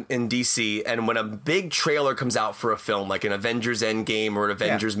show in DC, and when a big trailer comes out for a film, like an Avengers Endgame or an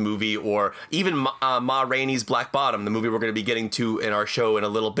Avengers movie, or even Ma Rainey's Black Bottom, the movie we're going to be getting to in our show in a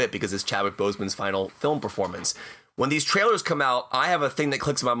little bit because it's Chadwick Boseman's final film performance. When these trailers come out, I have a thing that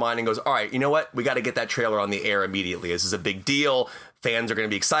clicks in my mind and goes, all right, you know what? We got to get that trailer on the air immediately. This is a big deal. Fans are going to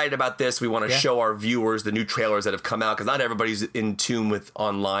be excited about this. We want to show our viewers the new trailers that have come out because not everybody's in tune with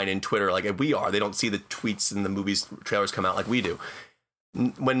online and Twitter like we are. They don't see the tweets and the movies trailers come out like we do.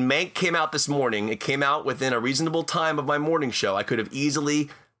 When Mank came out this morning, it came out within a reasonable time of my morning show. I could have easily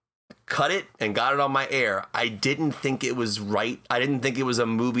cut it and got it on my air. I didn't think it was right. I didn't think it was a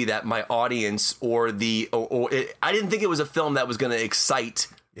movie that my audience I didn't think it was a film that was going to excite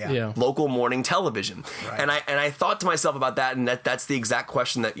local morning television. Right. And I thought to myself about that, and that's the exact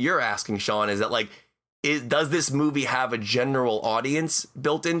question that you're asking, Sean, is that does this movie have a general audience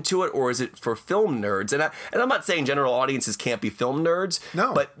built into it, or is it for film nerds? And I'm not saying general audiences can't be film nerds.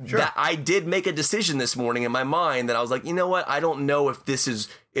 No, but sure. That I did make a decision this morning in my mind that I was like, you know what? I don't know if this is,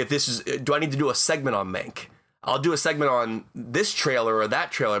 do I need to do a segment on Mank? I'll do a segment on this trailer or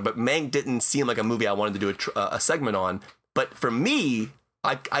that trailer, but Mank didn't seem like a movie I wanted to do a segment on. But for me,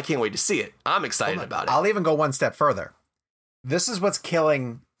 I can't wait to see it. I'm excited about it. I'll even go one step further. This is what's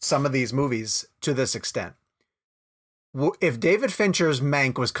killing some of these movies to this extent. if David Fincher's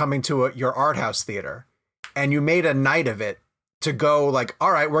Mank was coming to your art house theater and you made a night of it to go like,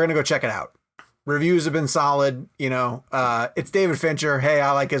 all right, we're going to go check it out. Reviews have been solid. It's David Fincher. Hey,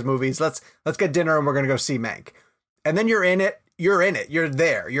 I like his movies. Let's get dinner and we're going to go see Mank. And then you're in it. You're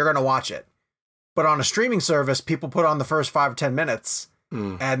there. You're going to watch it. But on a streaming service, people put on the first 5 or 10 minutes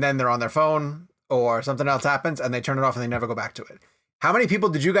and then they're on their phone or something else happens and they turn it off and they never go back to it. How many people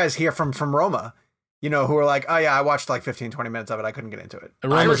did you guys hear from Roma? Who are like, oh yeah, I watched like 15, 20 minutes of it. I couldn't get into it.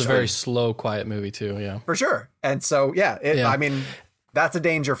 And Roma's a very slow, quiet movie too. Yeah, for sure. And so, I mean, that's a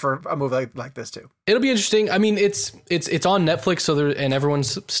danger for a movie like this too. It'll be interesting. I mean, it's on Netflix, and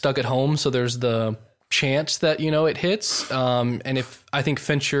everyone's stuck at home. So there's the chance that, it hits. And if I think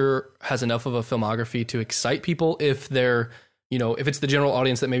Fincher has enough of a filmography to excite people, if they're, if it's the general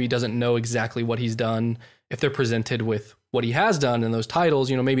audience that maybe doesn't know exactly what he's done, if they're presented with what he has done in those titles,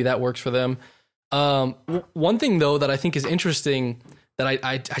 maybe that works for them. One thing though that I think is interesting that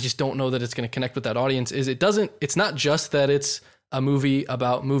I just don't know that it's going to connect with that audience is it's not just that it's a movie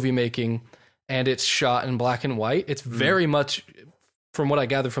about movie making and it's shot in black and white. It's very much, from what I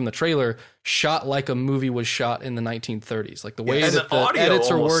gathered from the trailer, shot like a movie was shot in the 1930s. Like the way that the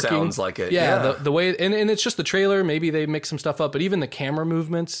edits are working. Sounds like it. Yeah. The way, and it's just the trailer. Maybe they mix some stuff up, but even the camera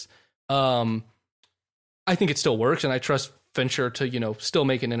movements, I think it still works, and I trust Fincher to, still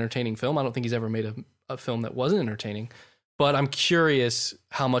make an entertaining film. I don't think he's ever made a film that wasn't entertaining, but I'm curious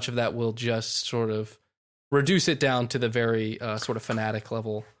how much of that will just sort of reduce it down to the very sort of fanatic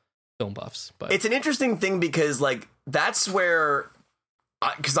level film buffs. But it's an interesting thing because like that's where,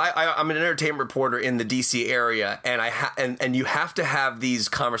 because I'm an entertainment reporter in the DC area, and and you have to have these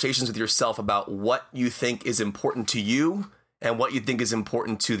conversations with yourself about what you think is important to you and what you think is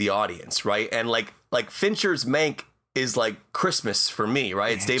important to the audience, right? And like Fincher's Mank is like Christmas for me,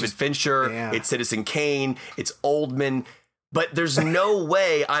 right? It's David Fincher, it's Citizen Kane, it's Oldman, but there's no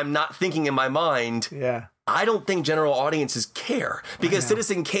way I'm not thinking in my mind, I don't think general audiences care, because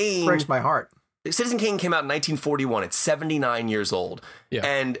Citizen Kane breaks my heart. Citizen Kane came out in 1941. It's 79 years old. Yeah.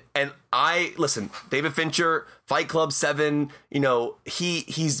 And I listen, David Fincher, Fight Club 7,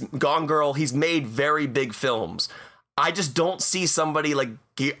 he's Gone Girl, he's made very big films. I just don't see somebody like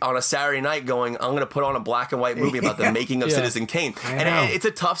on a Saturday night going, I'm going to put on a black and white movie about the making of Citizen Kane. And it's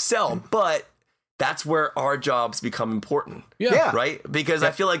a tough sell, but that's where our jobs become important. Yeah. Right? Because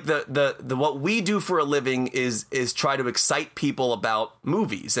I feel like the what we do for a living is try to excite people about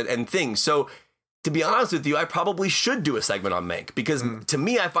movies and things. So to be honest with you, I probably should do a segment on Mank because to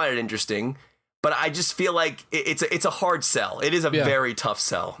me, I find it interesting. But I just feel like it's a hard sell. It is a very tough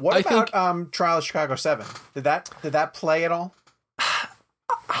sell. What about Trial of Chicago 7? Did that play at all?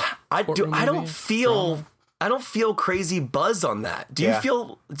 I don't feel crazy buzz on that. Do you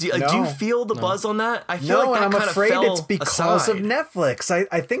feel the buzz on that? I feel like that and I'm afraid fell it's because of Netflix.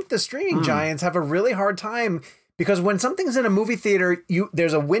 I think the streaming giants have a really hard time. Because when something's in a movie theater,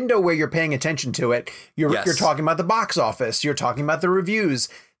 there's a window where you're paying attention to it. You're talking about the box office. You're talking about the reviews.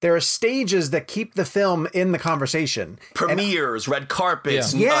 There are stages that keep the film in the conversation. Premieres, red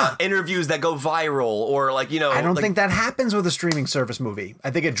carpets, interviews that go viral, or I don't think that happens with a streaming service movie.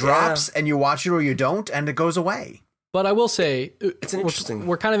 I think it drops and you watch it or you don't, and it goes away. But I will say, it's interesting.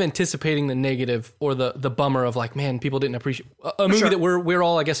 We're kind of anticipating the negative or the bummer of like, man, people didn't appreciate a movie that we're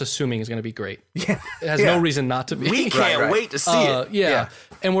all, I guess, assuming is going to be great. Yeah, it has no reason not to be. We can't wait to see it. Yeah,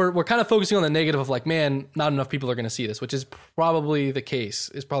 and we're kind of focusing on the negative of like, man, not enough people are going to see this, which is probably the case.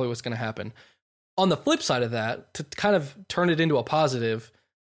 Is probably what's going to happen. On the flip side of that, to kind of turn it into a positive,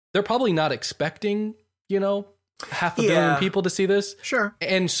 they're probably not expecting, 500 million people to see this. Sure.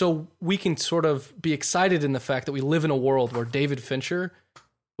 And so we can sort of be excited in the fact that we live in a world where David Fincher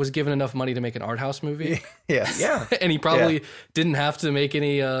was given enough money to make an art house movie. Yes. Yeah. And he probably didn't have to make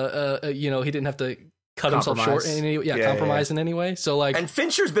any, he didn't have to cut himself short in any compromise in any way. So like, and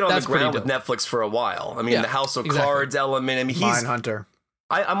Fincher's been on the ground with Netflix for a while. I mean, the House of Cards element. I mean, he's Mindhunter.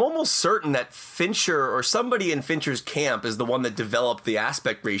 I'm almost certain that Fincher or somebody in Fincher's camp is the one that developed the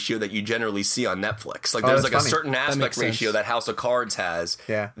aspect ratio that you generally see on Netflix. Like there's like a certain aspect ratio that House of Cards has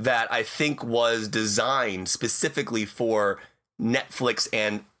that I think was designed specifically for Netflix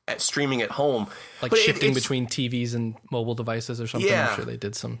and streaming at home. Like shifting between TVs and mobile devices or something. Yeah. I'm sure they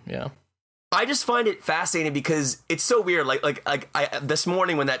did some, I just find it fascinating because it's so weird. Like I this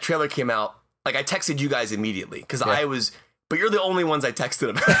morning when that trailer came out, like I texted you guys immediately because but you're the only ones I texted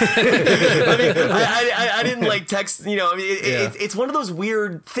about. I mean, I didn't like text, it's one of those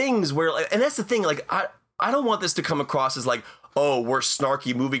weird things where, and that's the thing, like, I don't want this to come across as like, oh, we're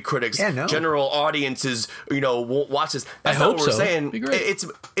snarky movie critics. Yeah, no. General audiences, won't watch this. That's I not hope what we're so. saying. Be great.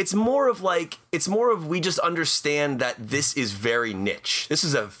 It's more of we just understand that this is very niche. This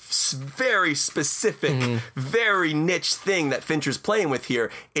is a very specific, very niche thing that Fincher's playing with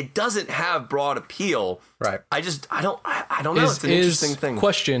here. It doesn't have broad appeal. Right. I don't know. It's an interesting thing.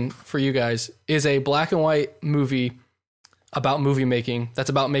 Question for you guys: is a black and white movie about movie making that's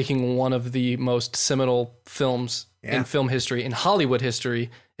about making one of the most seminal films in film history, in Hollywood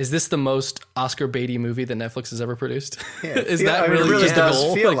history, is this the most Oscar baity movie that Netflix has ever produced? Yeah, Is that really, it really just the does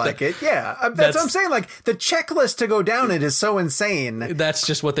goal? feel like it. Yeah, that's what I'm saying. Like the checklist to go down it is so insane. That's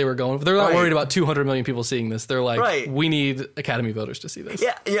just what they were going for. They're not Right. worried about 200 million people seeing this. They're like, Right. we need Academy voters to see this.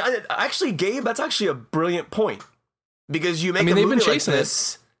 Yeah. Actually, Gabe, that's actually a brilliant point, because you make they've a movie been like chasing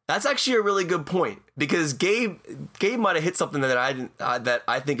this. That's actually a really good point, because Gabe might have hit something that I didn't that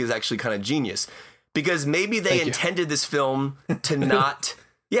I think is actually kind of genius, because maybe they intended this film to not.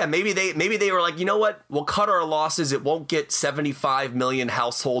 Yeah, maybe they were like, you know what? We'll cut our losses. It won't get 75 million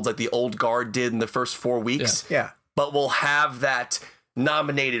households like the Old Guard did in the first 4 weeks. Yeah. But we'll have that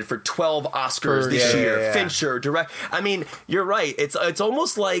nominated for 12 Oscars this year. Yeah. Fincher, direct. I mean, you're right. It's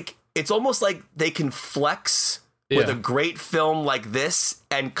almost like they can flex with a great film like this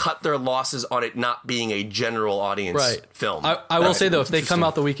and cut their losses on it not being a general audience film. I will say though, if they come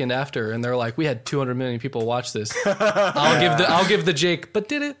out the weekend after and they're like, we had 200 million people watch this, I'll give the Jake, but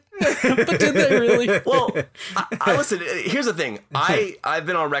did it? But did they really? Well, I listen. Here's the thing. I've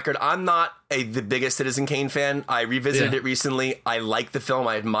been on record. I'm not the biggest Citizen Kane fan. I revisited it recently. I like the film.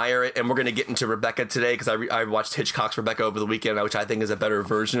 I admire it, and we're going to get into Rebecca today because I watched Hitchcock's Rebecca over the weekend, which I think is a better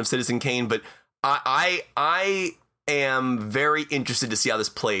version of Citizen Kane. But I am very interested to see how this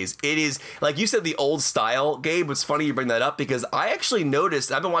plays. It is, like you said, the old style, Gabe. It's funny you bring that up, because I actually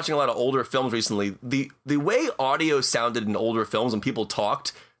noticed, I've been watching a lot of older films recently, the way audio sounded in older films when people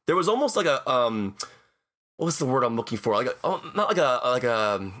talked, there was almost like a what's the word I'm looking for? Like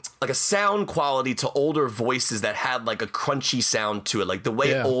a sound quality to older voices that had like a crunchy sound to it, like the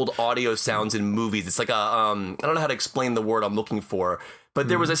way old audio sounds in movies. It's like I don't know how to explain the word I'm looking for, but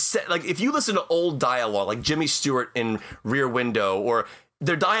there was a set, like if you listen to old dialogue, like Jimmy Stewart in Rear Window, or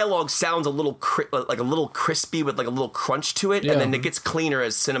their dialogue sounds a little crispy with like a little crunch to it, and then it gets cleaner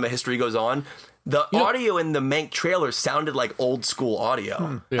as cinema history goes on. The audio in the Mank trailer sounded like old school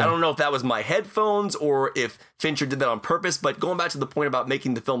audio. I don't know if that was my headphones or if Fincher did that on purpose, but going back to the point about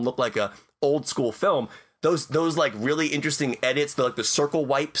making the film look like a old school film, those like really interesting edits, the circle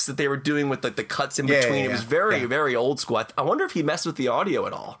wipes that they were doing with like the cuts in between, it was very, very old school. I wonder if he messed with the audio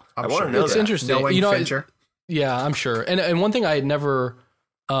at all. I want to know It's that. interesting. Knowing Fincher. Yeah, I'm sure. And one thing I had never,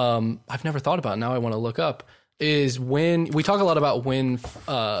 I've never thought about, now I want to look up, is when we talk a lot about when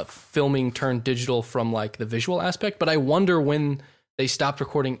filming turned digital from like the visual aspect, but I wonder when they stopped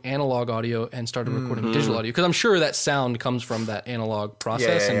recording analog audio and started recording digital audio, because I'm sure that sound comes from that analog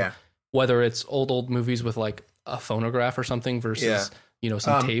process, whether it's old movies with like a phonograph or something versus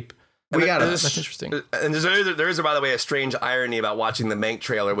some tape. That's interesting. And there is, by the way, a strange irony about watching the Mank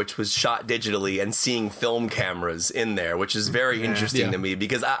trailer, which was shot digitally, and seeing film cameras in there, which is very interesting to me,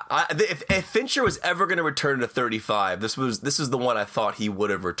 because if Fincher was ever going to return to 35, this is the one I thought he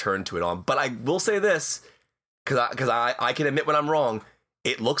would have returned to it on. But I will say this, because I can admit when I'm wrong,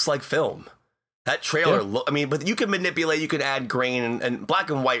 it looks like film. That trailer, but you can manipulate, you can add grain, and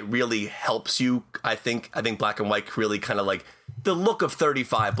black and white really helps you. I think black and white really kind of like the look of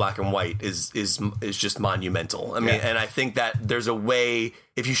 35 black and white is just monumental. I mean, and I think that there's a way,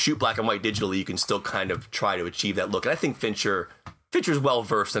 if you shoot black and white digitally, you can still kind of try to achieve that look. And I think Fincher's well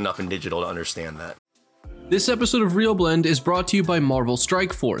versed enough in digital to understand that. This episode of Real Blend is brought to you by Marvel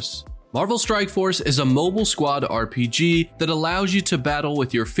Strike Force. Marvel Strike Force is a mobile squad RPG that allows you to battle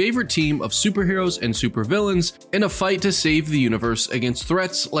with your favorite team of superheroes and supervillains in a fight to save the universe against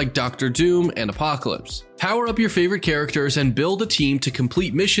threats like Doctor Doom and Apocalypse. Power up your favorite characters and build a team to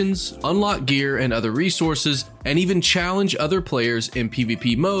complete missions, unlock gear and other resources, and even challenge other players in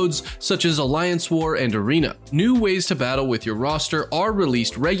PvP modes such as Alliance War and Arena. New ways to battle with your roster are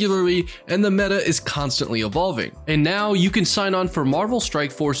released regularly, and the meta is constantly evolving. And now you can sign on for Marvel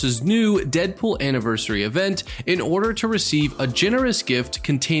Strike Force's new Deadpool Anniversary event in order to receive a generous gift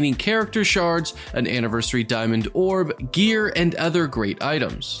containing character shards, an Anniversary Diamond Orb, gear, and other great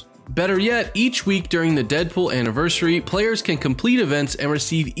items. Better yet, each week during the Deadpool Anniversary, players can complete events and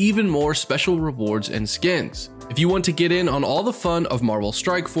receive even more special rewards and skins. If you want to get in on all the fun of Marvel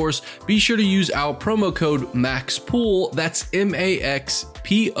Strike Force, be sure to use our promo code MAXPOOL, that's MAXPOOL,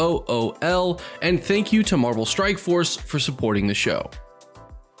 and thank you to Marvel Strike Force for supporting the show.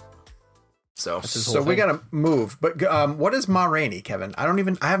 So we got to move. But what is Ma Rainey, Kevin? I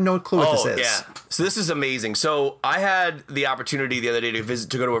have no clue what this is. Yeah. So this is amazing. So I had the opportunity the other day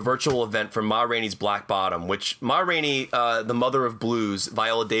to go to a virtual event for Ma Rainey's Black Bottom, which Ma Rainey, the mother of blues,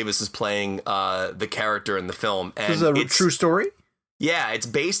 Viola Davis is playing the character in the film. And this is a true story? Yeah, it's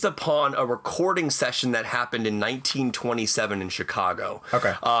based upon a recording session that happened in 1927 in Chicago.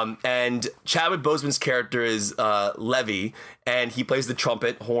 Okay. And Chadwick Boseman's character is Levy, and he plays the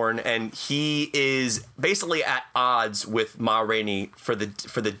trumpet horn, and he is basically at odds with Ma Rainey for the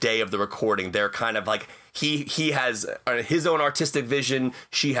day of the recording. They're kind of like he has his own artistic vision,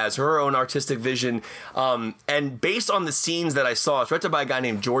 she has her own artistic vision, and based on the scenes that I saw, it's directed by a guy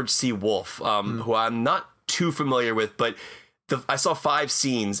named George C. Wolfe, who I'm not too familiar with, but I saw 5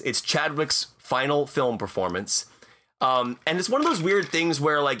 scenes. It's Chadwick's final film performance. And it's one of those weird things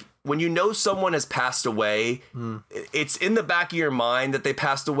where, like, when you know someone has passed away, it's in the back of your mind that they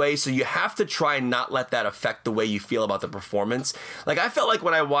passed away. So you have to try and not let that affect the way you feel about the performance. Like, I felt like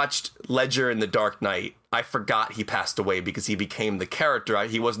when I watched Ledger in The Dark Knight, I forgot he passed away because he became the character.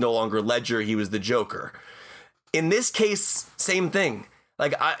 He was no longer Ledger. He was the Joker. In this case, same thing.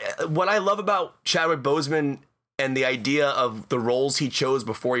 Like, what I love about Chadwick Boseman and the idea of the roles he chose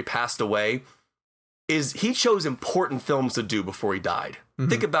before he passed away is he chose important films to do before he died.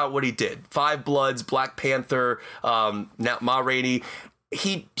 Think about what he did. Five Bloods, Black Panther, now Ma Rainey.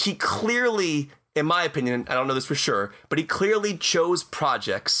 He clearly, in my opinion, I don't know this for sure, but he clearly chose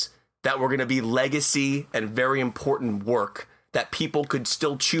projects that were going to be legacy and very important work that people could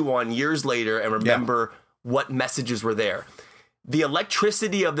still chew on years later and remember what messages were there. The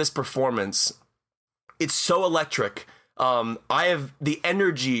electricity of this performance, it's so electric. I have the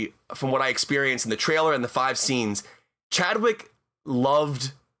energy from what I experienced in the trailer and the 5 scenes. Chadwick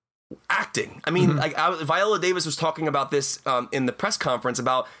loved acting. I mean, Viola Davis was talking about this in the press conference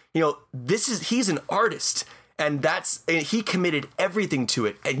about, he's an artist, and he committed everything to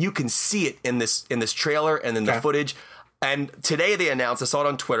it, and you can see it in this trailer and in the footage. And today they announced, I saw it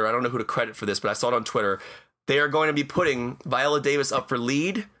on Twitter. I don't know who to credit for this, but I saw it on Twitter. They are going to be putting Viola Davis up for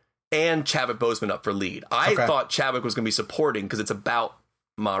lead and Chadwick Boseman up for lead. I thought Chadwick was going to be supporting because it's about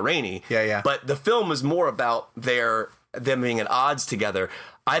Ma Rainey. Yeah. But the film is more about them being at odds together.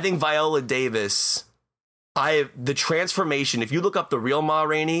 I think Viola Davis, the transformation, if you look up the real Ma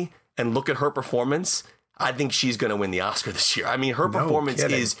Rainey and look at her performance, I think she's going to win the Oscar this year. I mean, her performance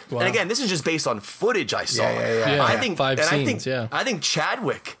is, and again, this is just based on footage I saw. I think 5 scenes, I think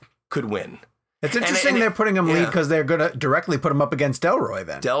Chadwick could win. It's interesting they're putting him lead because they're going to directly put him up against Delroy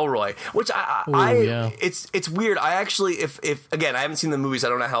then. Delroy, which it's weird. I actually, if again, I haven't seen the movies, I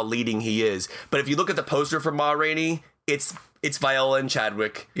don't know how leading he is. But if you look at the poster for Ma Rainey, it's Viola and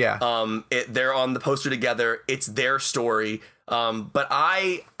Chadwick. Yeah. They're on the poster together. It's their story. But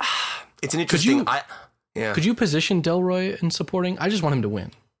it's an interesting. Could you position Delroy in supporting? I just want him to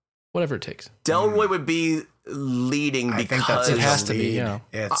win, whatever it takes. Delroy would be leading because it has to be. Yeah.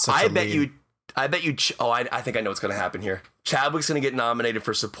 I bet you. I think I know what's going to happen here. Chadwick's going to get nominated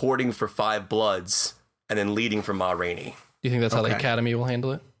for supporting for Five Bloods and then leading for Ma Rainey. You think that's how the Academy will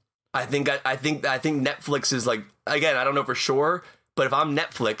handle it? I think Netflix is like, again, I don't know for sure, but if I'm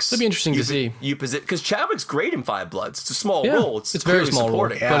Netflix, it'd be interesting to see. Because Chadwick's great in Five Bloods. It's a small role. It's very small role,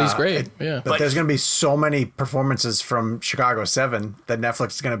 but he's great. But there's going to be so many performances from Chicago 7 that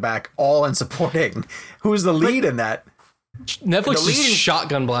Netflix is going to back all in supporting. Who's the lead in that? Netflix just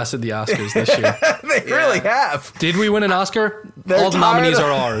shotgun blasted the Oscars this year. They really have. Did we win an Oscar? All the nominees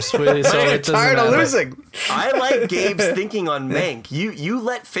are ours. So they're tired of losing. I like Gabe's thinking on Mank. You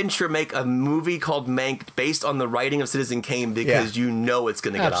let Fincher make a movie called Mank based on the writing of Citizen Kane because you know it's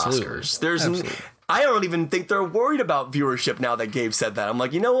going to get Oscars. I don't even think they're worried about viewership now that Gabe said that. I'm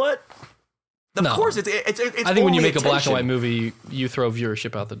like, you know what? Of course, it's I think when you make a black and white movie, you throw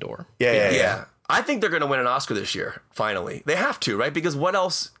viewership out the door. Yeah. I think they're going to win an Oscar this year, finally. They have to, right? Because what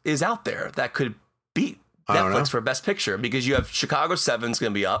else is out there that could beat Netflix for Best Picture? Because you have Chicago 7's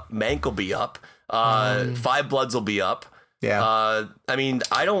going to be up. Mank will be up. Five Bloods will be up. Yeah. I mean,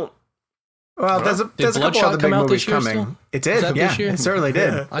 I don't... Well, there's a couple other big movies coming. Still? It did, it certainly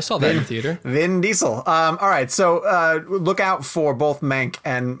did. I saw that in theater. Vin Diesel. All right, so look out for both Mank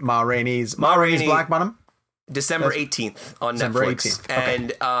and Ma Rainey's Black Bottom. December 18th on Netflix. 18th. Okay.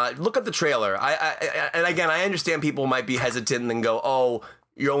 And look at the trailer. And again, I understand people might be hesitant and go, oh,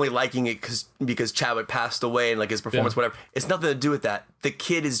 you're only liking it because Chadwick passed away and like his performance, whatever. It's nothing to do with that. The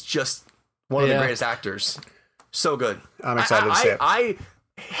kid is just one of the greatest actors. So good. I'm excited to see it. I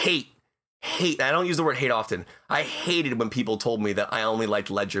hate, I don't use the word hate often. I hated when people told me that I only liked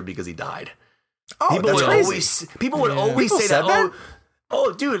Ledger because he died. Oh, people that's would crazy. always say that.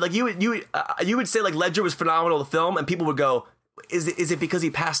 Oh, dude, like you would say like Ledger was phenomenal the film, and people would go, is it because he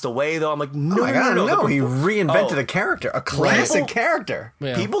passed away though? I'm like, no, oh my God, no. He reinvented a character, a classic character.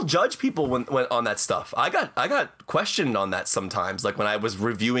 Yeah. People judge people when on that stuff. I got questioned on that sometimes. Like when I was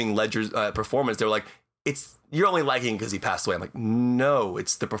reviewing Ledger's performance, they were like, you're only liking because he passed away. I'm like, no,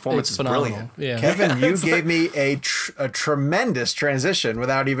 it's the performance is brilliant. Yeah. Kevin, you gave me a tremendous transition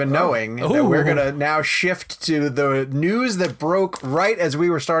without even knowing that we're going to now shift to the news that broke right as we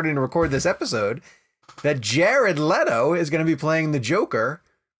were starting to record this episode, that Jared Leto is going to be playing the Joker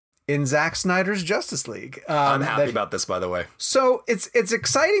in Zack Snyder's Justice League. I'm happy about this, by the way. So it's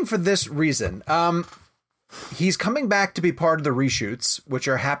exciting for this reason. He's coming back to be part of the reshoots, which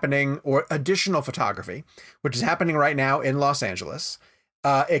are happening, or additional photography, which is happening right now in Los Angeles.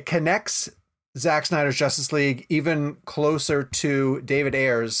 It connects Zack Snyder's Justice League even closer to David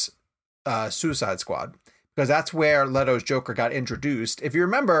Ayer's Suicide Squad, because that's where Leto's Joker got introduced. If you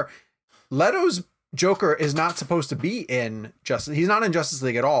remember, Leto's Joker is not supposed to be in Justice. He's not in Justice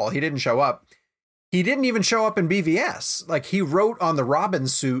League at all. He didn't show up. He didn't even show up in BVS. Like, he wrote on the Robin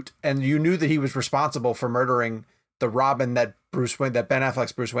suit, and you knew that he was responsible for murdering the Robin that Ben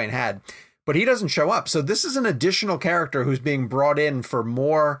Affleck's Bruce Wayne had. But he doesn't show up. So this is an additional character who's being brought in for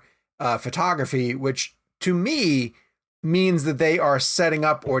more photography, which to me means that they are setting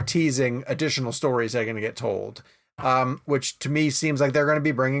up or teasing additional stories that are going to get told. Which to me seems like they're going to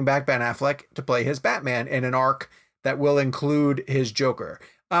be bringing back Ben Affleck to play his Batman in an arc that will include his Joker.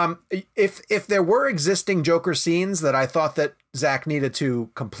 If there were existing Joker scenes that I thought that Zack needed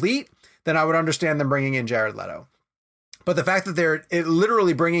to complete, then I would understand them bringing in Jared Leto. But the fact that they're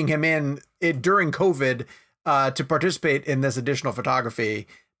literally bringing him in during COVID to participate in this additional photography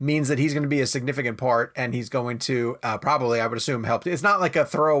means that he's going to be a significant part, and he's going to probably, I would assume, help. It's not like a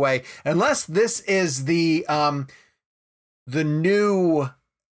throwaway, unless this is the new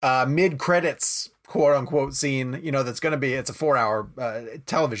mid-credits quote unquote scene, that's going to be, it's a 4-hour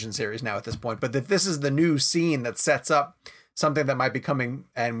television series now at this point, but that this is the new scene that sets up something that might be coming,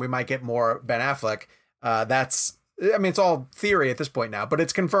 and we might get more Ben Affleck. It's all theory at this point now, but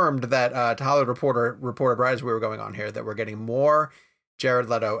it's confirmed that Hollywood Reporter reported right as we were going on here that we're getting more Jared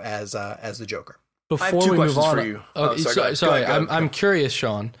Leto as the Joker. Before we move on, for you. Sorry, I'm curious,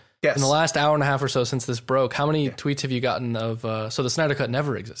 Sean. Yes. In the last hour and a half or so since this broke, how many tweets have you gotten of, so the Snyder Cut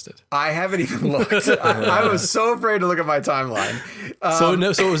never existed? I haven't even looked. I was so afraid to look at my timeline. So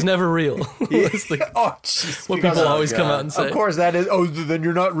it was never real. Jeez. What people always come out and say. Of course, that is, then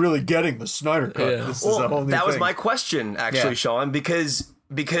you're not really getting the Snyder Cut. Yeah. This is a whole new that thing. was my question, actually, Sean, because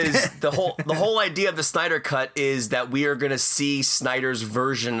the whole idea of the Snyder Cut is that we are going to see Snyder's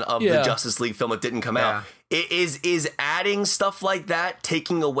version of the Justice League film that didn't come out. Is adding stuff like that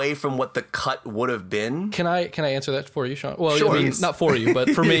taking away from what the cut would have been? Can I answer that for you, Sean? Well, sure. I mean, not for you, but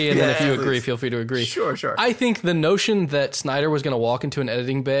for me, and then if you agree, feel free to agree. Sure. I think the notion that Snyder was going to walk into an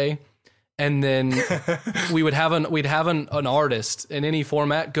editing bay and then we'd have an artist in any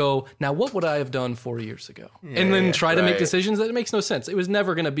format go, now what would I have done 4 years ago? And then try to make decisions that it makes no sense. It was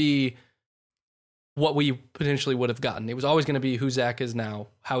never going to be what we potentially would have gotten. It was always going to be who Zack is now,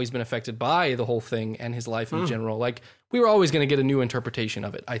 how he's been affected by the whole thing and his life in general. Like, we were always going to get a new interpretation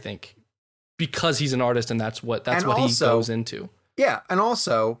of it, I think, because he's an artist and that's what he goes into. Yeah. And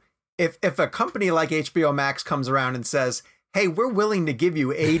also, if a company like HBO Max comes around and says, hey, we're willing to give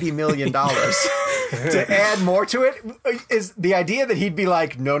you $80 million to add more to it, is the idea that he'd be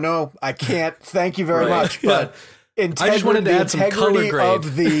like, no, I can't. Thank you very much. But I just wanted to add some color grade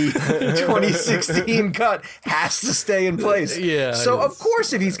of the 2016 cut has to stay in place. Yeah. So of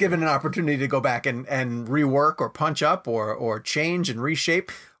course, if he's given an opportunity to go back and rework or punch up or change and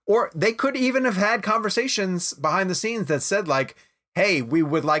reshape, or they could even have had conversations behind the scenes that said like, hey, we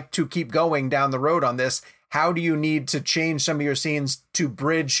would like to keep going down the road on this. How do you need to change some of your scenes to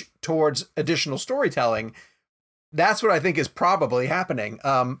bridge towards additional storytelling? That's what I think is probably happening,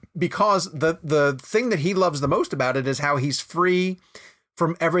 because the thing that he loves the most about it is how he's free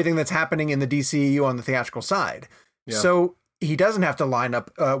from everything that's happening in the DCEU on the theatrical side. Yeah. So he doesn't have to line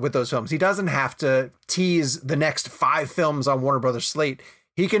up with those films. He doesn't have to tease the next 5 films on Warner Brothers slate.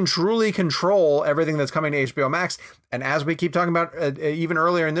 He can truly control everything that's coming to HBO Max. And as we keep talking about even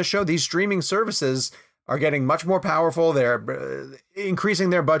earlier in this show, these streaming services are getting much more powerful. They're increasing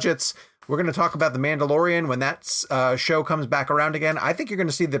their budgets. We're going to talk about The Mandalorian when that show comes back around again. I think you're going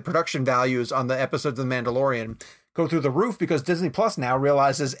to see the production values on the episodes of The Mandalorian go through the roof because Disney Plus now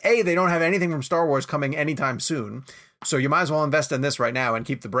realizes, A, they don't have anything from Star Wars coming anytime soon. So you might as well invest in this right now and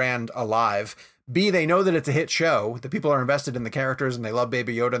keep the brand alive. B, they know that it's a hit show. The people are invested in the characters and they love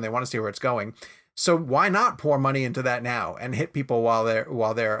Baby Yoda and they want to see where it's going. So why not pour money into that now and hit people while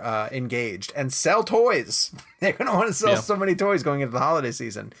they're engaged and sell toys? They're going to want to sell so many toys going into the holiday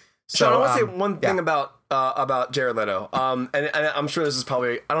season. So, Sean, I want to say one thing about Jared Leto. And I'm sure this is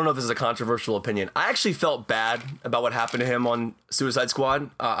probably, I don't know if this is a controversial opinion. I actually felt bad about what happened to him on Suicide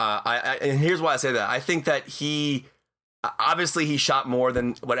Squad. And here's why I say that. I think that he shot more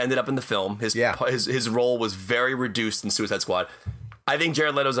than what ended up in the film. His role was very reduced in Suicide Squad. I think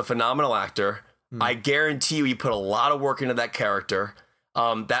Jared Leto is a phenomenal actor. I guarantee you he put a lot of work into that character.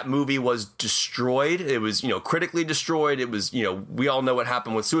 That movie was destroyed. It was, critically destroyed. It was, we all know what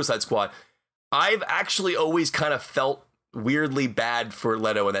happened with Suicide Squad. I've actually always kind of felt weirdly bad for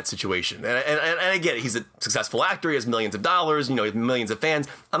Leto in that situation. And I get it. He's a successful actor. He has millions of dollars, he has millions of fans.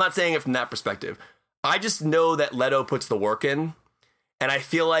 I'm not saying it from that perspective. I just know that Leto puts the work in, and I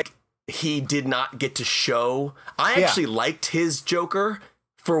feel like he did not get to show. I actually liked his Joker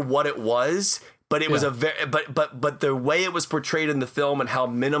for what it was. But it was a very, but the way it was portrayed in the film and how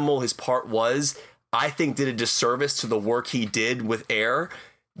minimal his part was, I think did a disservice to the work he did with Air.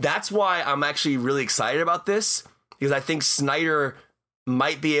 That's why I'm actually really excited about this, because I think Snyder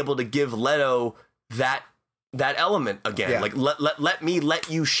might be able to give Leto that element again. Yeah. Like let me let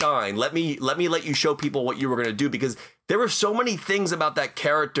you shine. Let me let you show people what you were going to do, because there were so many things about that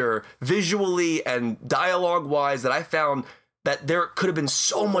character visually and dialogue wise that I found that there could have been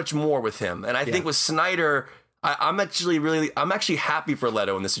so much more with him. And I think with Snyder, I'm actually happy for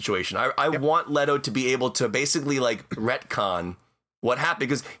Leto in this situation. I want Leto to be able to basically like retcon what happened,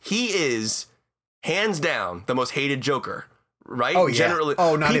 because he is hands down the most hated Joker, right? Oh, yeah. Generally,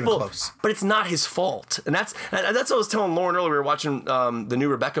 not even close. But it's not his fault. And that's what I was telling Lauren earlier. We were watching the new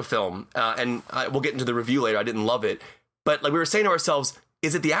Rebecca film, and we'll get into the review later. I didn't love it. But like we were saying to ourselves,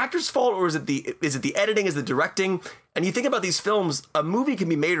 is it the actor's fault, or is it the editing, is the directing? And you think about these films, a movie can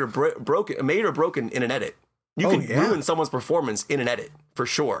be made or broken in an edit. You can ruin someone's performance in an edit, for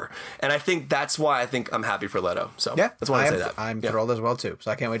sure. And I think that's why I'm happy for Leto. So that's why I say that. I'm thrilled as well, too.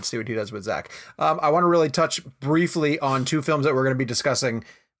 So I can't wait to see what he does with Zach. I want to really touch briefly on two films that we're going to be discussing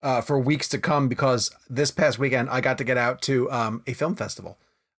for weeks to come, because this past weekend I got to get out to a film festival.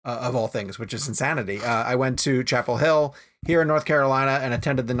 Of all things, which is insanity. I went to Chapel Hill here in North Carolina and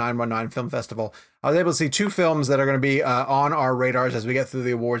attended the 919 Film Festival. I was able to see two films that are going to be on our radars as we get through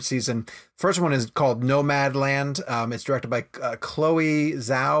the award season. First one is called Nomadland. It's directed by Chloe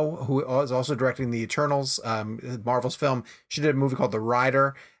Zhao, who is also directing The Eternals, Marvel's film. She did a movie called The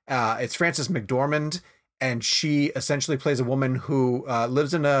Rider. It's Frances McDormand, and she essentially plays a woman who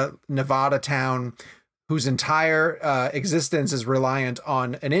lives in a Nevada town whose entire existence is reliant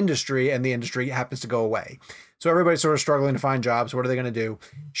on an industry, and the industry happens to go away. So everybody's sort of struggling to find jobs. What are they going to do?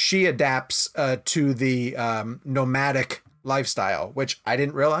 She adapts to the nomadic lifestyle, which I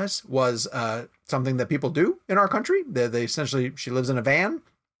didn't realize was something that people do in our country. They essentially, she lives in a van,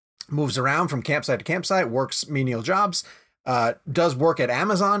 moves around from campsite to campsite, works menial jobs, does work at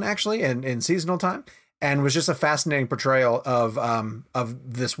Amazon actually in seasonal time. And was just a fascinating portrayal of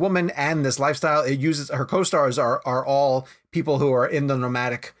this woman and this lifestyle. It uses, her co-stars are all people who are in the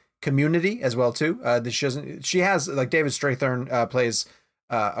nomadic community as well too. She has, like, David Strathairn plays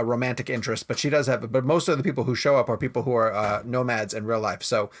a romantic interest, but but most of the people who show up are people who are nomads in real life.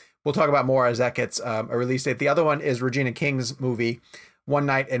 So we'll talk about more as that gets a release date. The other one is Regina King's movie, One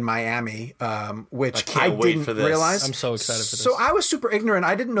Night in Miami, which I didn't realize. I'm so excited for this. So I was super ignorant.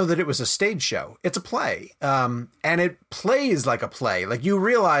 I didn't know that it was a stage show. It's a play, and it plays like a play. Like, you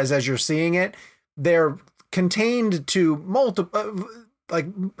realize as you're seeing it, they're contained to multiple, like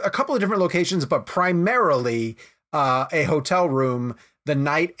a couple of different locations, but primarily a hotel room the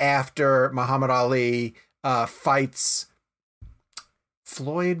night after Muhammad Ali fights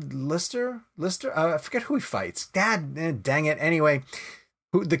Floyd Lister? I forget who he fights. Dang it. Anyway,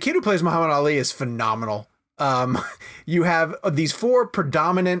 the kid who plays Muhammad Ali is phenomenal. You have these four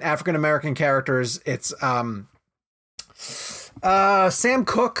predominant African-American characters. It's Sam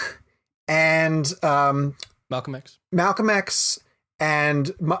Cooke and Malcolm X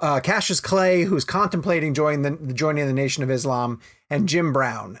and Cassius Clay, who's contemplating joining the Nation of Islam, and Jim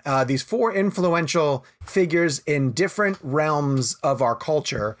Brown. These four influential figures in different realms of our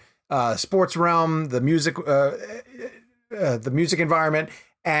culture: sports realm, the music environment,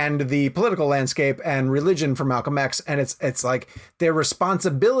 and the political landscape, and religion for Malcolm X. And it's like their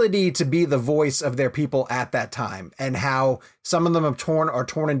responsibility to be the voice of their people at that time, and how some of them are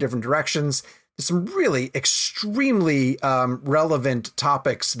torn in different directions. There's some really extremely relevant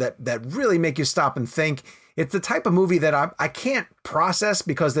topics that really make you stop and think. It's the type of movie that I can't process,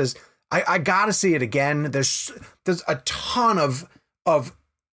 because I gotta see it again. There's a ton of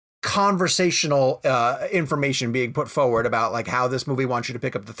conversational information being put forward about like how this movie wants you to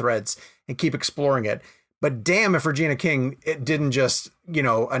pick up the threads and keep exploring it. But damn if Regina King it didn't just,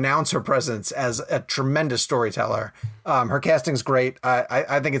 announce her presence as a tremendous storyteller. Her casting's great.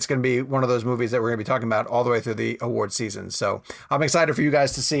 I think it's going to be one of those movies that we're going to be talking about all the way through the award season. So I'm excited for you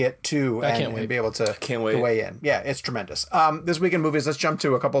guys to see it too and be able to weigh in. Yeah, it's tremendous. This weekend movies, let's jump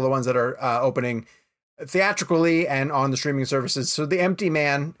to a couple of the ones that are opening theatrically and on the streaming services. So The Empty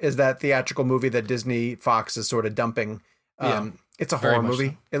Man is that theatrical movie that Disney Fox is sort of dumping. It's a horror movie.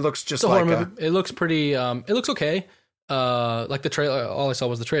 So. It looks just like a movie. It looks pretty. It looks okay. Like the trailer. All I saw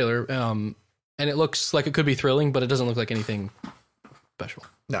was the trailer. And it looks like it could be thrilling, but it doesn't look like anything special.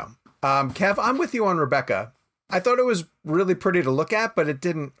 No. Kev, I'm with you on Rebecca. I thought it was really pretty to look at, but it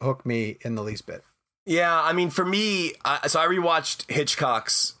didn't hook me in the least bit. Yeah, I mean, for me, so I rewatched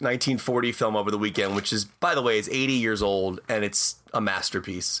Hitchcock's 1940 film over the weekend, which is, by the way, is 80 years old, and it's a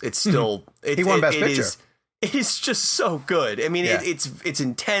masterpiece. It's still... He won Best Picture. It is just so good. I mean, it's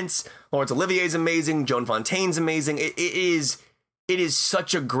intense. Laurence Olivier's amazing. Joan Fontaine's amazing. It is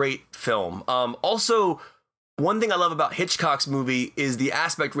such a great film. Also, one thing I love about Hitchcock's movie is the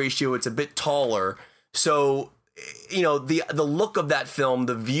aspect ratio. It's a bit taller. So, the look of that film,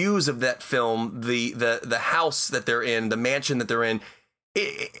 the views of that film, the house that they're in, the mansion that they're in,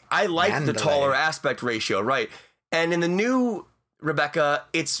 I like the taller aspect ratio, right? And in the new Rebecca,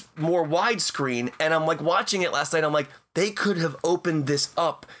 it's more widescreen, and I'm like watching it last night. I'm like, they could have opened this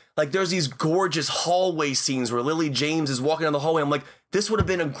up. Like, there's these gorgeous hallway scenes where Lily James is walking down the hallway. I'm like, this would have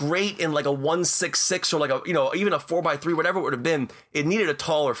been a great in like a 1:6:6 or like a even a 4:3, whatever it would have been. It needed a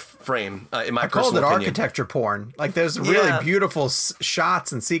taller frame. In my personal opinion, I called it architecture porn. Like, there's really beautiful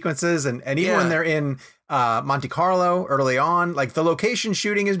shots and sequences, and even when they're in Monte Carlo early on, like the location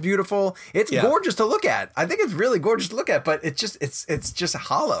shooting is beautiful. It's gorgeous to look at. I think it's really gorgeous to look at, but it's just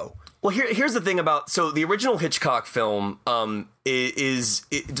hollow. Well, here's the thing about the original Hitchcock film is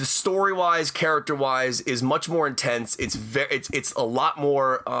story wise, character wise, is much more intense. It's a lot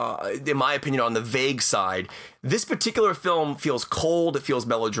more, in my opinion, on the vague side. This particular film feels cold. It feels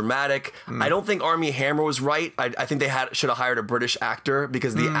melodramatic. I don't think Armie Hammer was right. I think they should have hired a British actor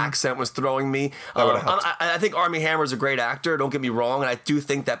because the accent was throwing me. I think Armie Hammer is a great actor. Don't get me wrong, and I do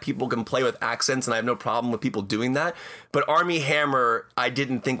think that people can play with accents, and I have no problem with people doing that. But Armie Hammer, I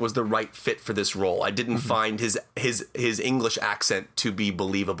didn't think was the right fit for this role. I didn't find his English accent to be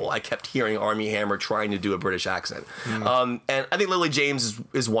believable. I kept hearing Armie Hammer trying to do a British accent. And I think Lily James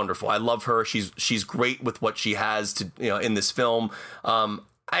is wonderful. I love her. She's great with what she has to in this film. So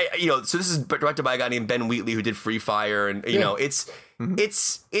this is directed by a guy named Ben Wheatley who did Free Fire, and it's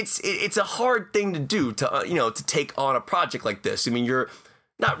a hard thing to do to take on a project like this. I mean, you're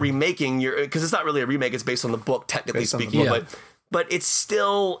not remaking because it's not really a remake. It's based on the book, technically speaking, but it's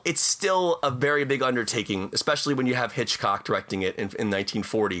still a very big undertaking, especially when you have Hitchcock directing it in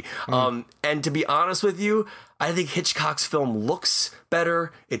 1940. And to be honest with you, I think Hitchcock's film looks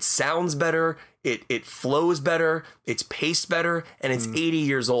better, it sounds better, it flows better, it's paced better, and it's 80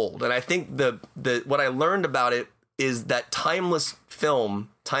 years old. And I think the what I learned about it is that timeless film,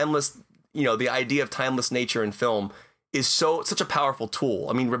 the idea of timeless nature in film is such a powerful tool.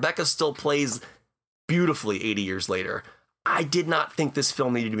 I mean, Rebecca still plays beautifully 80 years later. I did not think this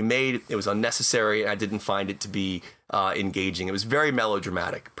film needed to be made. It was unnecessary. I didn't find it to be engaging. It was very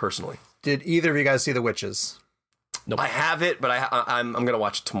melodramatic, personally. Did either of you guys see The Witches? Nope. I have it, but I'm going to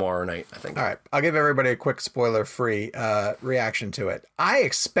watch it tomorrow night, I think. All right. I'll give everybody a quick spoiler-free reaction to it. I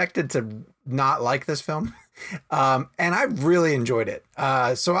expected to not like this film, and I really enjoyed it.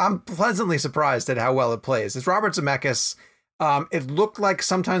 So I'm pleasantly surprised at how well it plays. It's Robert Zemeckis. It looked like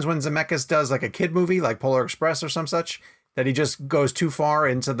sometimes when Zemeckis does like a kid movie, like Polar Express or some such, that he just goes too far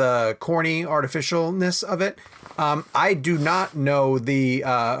into the corny artificialness of it. I do not know the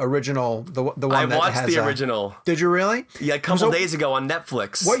original, the one I that watched has the original. Did you really? Yeah, a couple days ago on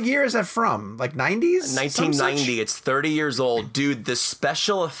Netflix. What year is that from? Like 90s? 1990. It's 30 years old. Dude, the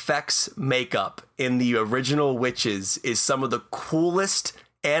special effects makeup in the original Witches is some of the coolest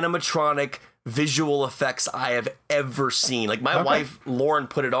animatronic visual effects I have ever seen. Like, my wife Lauren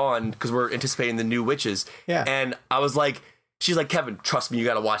put it on because we're anticipating the new Witches. Yeah. And I was like, she's like, Kevin, trust me, you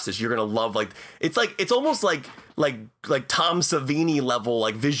got to watch this. You're going to love, like, it's almost like Tom Savini level,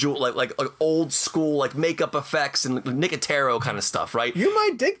 like visual, like old school, like makeup effects and Nicotero kind of stuff, right? You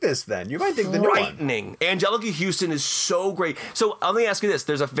might dig this then. You might dig the new one. Frightening. Angelica Houston is so great. So let me ask you this: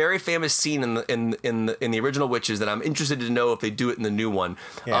 there's a very famous scene in the original Witches that I'm interested to know if they do it in the new one,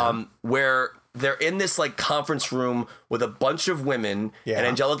 where they're in this like conference room with a bunch of women, and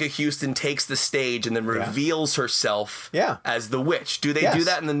Angelica Houston takes the stage and then reveals herself as the witch. Do they do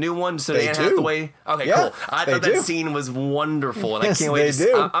that in the new one? So Anne Hathaway. Okay, cool. I thought that scene was wonderful, and I can't wait.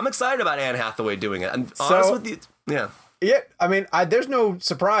 I'm excited about Anne Hathaway doing it. I'm honest with you. Yeah. Yeah, I mean, there's no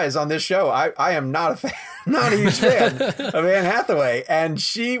surprise on this show. I am not a fan, not a huge fan of Anne Hathaway, and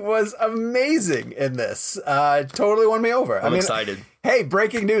she was amazing in this. Totally won me over. I'm excited. Hey,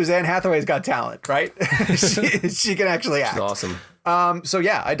 breaking news: Anne Hathaway's got talent, right? she can actually act. She's awesome. So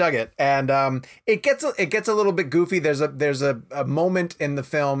yeah, I dug it, and it gets a little bit goofy. There's a moment in the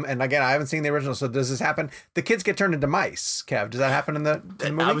film, and again, I haven't seen the original, so does this happen? The kids get turned into mice. Kev, does that happen in the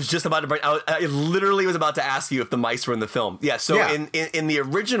movie? I was just about to bring. I literally was about to ask you if the mice were in the film. Yeah. So in the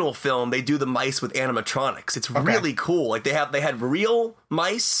original film, they do the mice with animatronics. It's really cool. Like they had real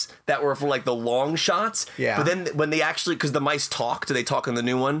mice that were for like the long shots. Yeah. But then when they actually, because the mice talk, do they talk in the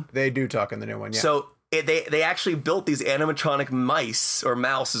new one? They do talk in the new one. Yeah. So. They actually built these animatronic mice or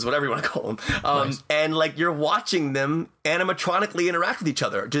mouses, whatever you want to call them, and like you're watching them animatronically interact with each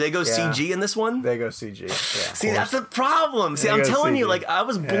other. Do they go CG in this one? They go CG. Yeah, see, that's the problem. See, I'm telling you, like I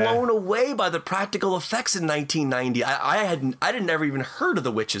was blown away by the practical effects in 1990. I'd never even heard of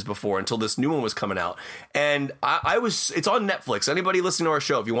The Witches before until this new one was coming out, and I was. It's on Netflix. Anybody listening to our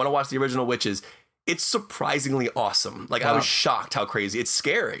show, if you want to watch the original Witches. It's surprisingly awesome. Like, I was shocked how crazy. It's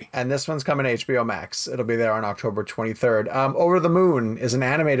scary. And this one's coming to HBO Max. It'll be there on October 23rd. Over the Moon is an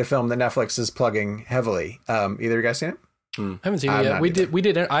animated film that Netflix is plugging heavily. Either of you guys seen it? I haven't seen it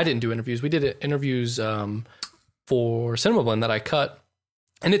yet. I didn't do interviews. We did interviews for Cinema Blend that I cut.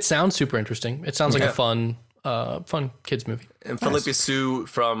 And it sounds super interesting. It sounds like a fun kids movie. And Philippe Sue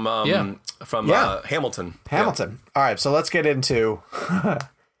from Hamilton. Hamilton. All right, so let's get into...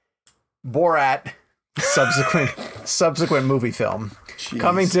 Borat subsequent movie film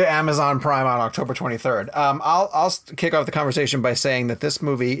coming to Amazon Prime on October 23rd. I'll kick off the conversation by saying that this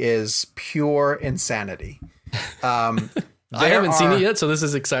movie is pure insanity. I haven't seen it yet, so this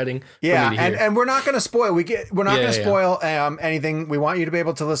is exciting. Yeah, for me to hear. And we're not going to spoil. We're not going to spoil anything. We want you to be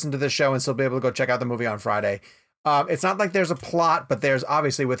able to listen to this show and still be able to go check out the movie on Friday. It's not like there's a plot, but there's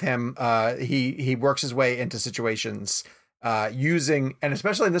obviously with him. He works his way into situations. Using, and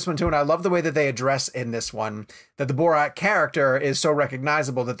especially in this one too, and I love the way that they address in this one that the Borat character is so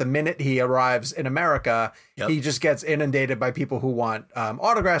recognizable that the minute he arrives in America, he just gets inundated by people who want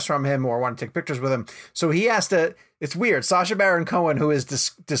autographs from him or want to take pictures with him. So he has to, it's weird. Sacha Baron Cohen, who is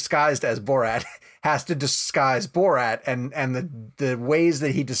disguised as Borat, has to disguise Borat, and the ways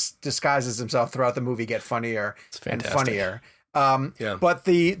that he disguises himself throughout the movie get funnier and funnier. But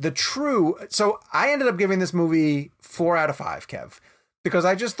the true, so I ended up giving this movie 4 out of 5, Kev, because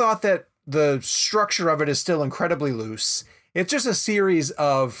I just thought that the structure of it is still incredibly loose. It's just a series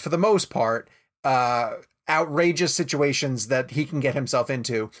of, for the most part, outrageous situations that he can get himself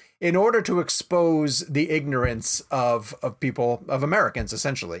into in order to expose the ignorance of people, of Americans,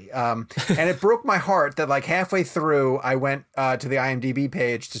 essentially. And it broke my heart that like halfway through, I went to the IMDb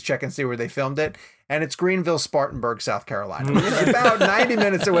page to check and see where they filmed it. And it's Greenville, Spartanburg, South Carolina. It's about 90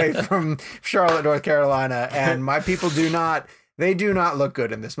 minutes away from Charlotte, North Carolina. And my people do not look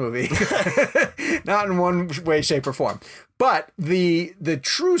good in this movie. Not in one way, shape, or form. But the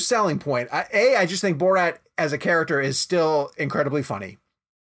true selling point, I just think Borat as a character is still incredibly funny.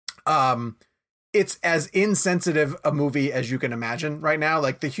 It's as insensitive a movie as you can imagine right now.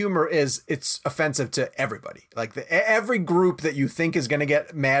 Like the humor it's offensive to everybody. Like every group that you think is going to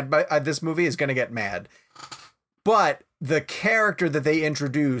get mad by this movie is going to get mad. But the character that they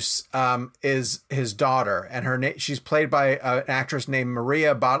introduce is his daughter, and her name. She's played by an actress named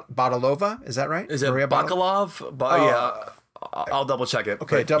Maria Bakalova. Is that right? Is it Maria Bakalov? Yeah, I'll double check it.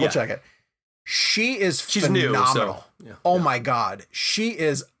 Okay, check it. She's phenomenal. New, so, oh my God. She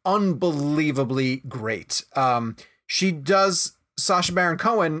is unbelievably great. She does Sacha Baron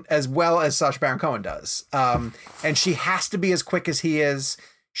Cohen as well as Sacha Baron Cohen does. And she has to be as quick as he is.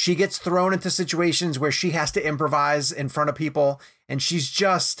 She gets thrown into situations where she has to improvise in front of people, and she's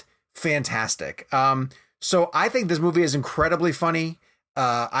just fantastic. So I think this movie is incredibly funny.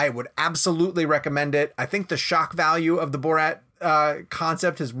 I would absolutely recommend it. I think the shock value of the Borat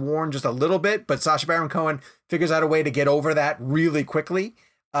concept has worn just a little bit, but Sacha Baron Cohen figures out a way to get over that really quickly.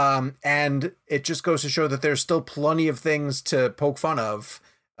 And it just goes to show that there's still plenty of things to poke fun of.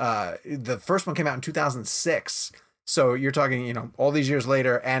 The first one came out in 2006. So you're talking, all these years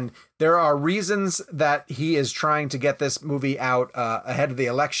later, and there are reasons that he is trying to get this movie out ahead of the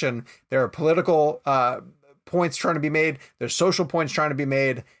election. There are political points trying to be made. There's social points trying to be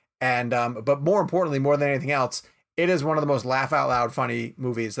made. And but more importantly, more than anything else, it is one of the most laugh out loud funny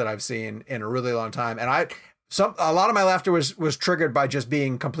movies that I've seen in a really long time. And a lot of my laughter was triggered by just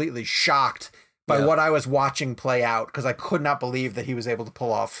being completely shocked by what I was watching play out, because I could not believe that he was able to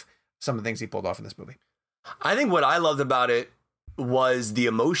pull off some of the things he pulled off in this movie. I think what I loved about it was the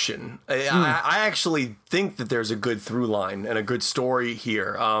emotion. I actually think that there's a good through line and a good story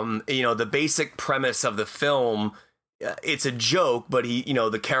here. The basic premise of the film, it's a joke, but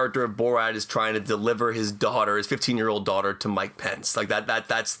the character of Borat is trying to deliver his 15-year-old daughter to Mike Pence. Like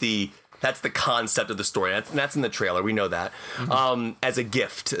that's the concept of the story. That's in the trailer. We know that. As a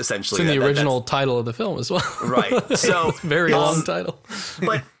gift, essentially. It's in the original title of the film as well. Right. So very long title.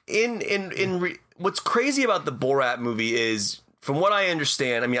 But what's crazy about the Borat movie is, from what I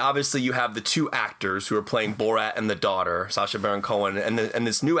understand, I mean, obviously you have the two actors who are playing Borat and the daughter, Sacha Baron Cohen, and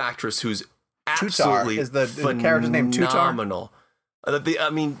this new actress who's absolutely is the character's name phenomenal. I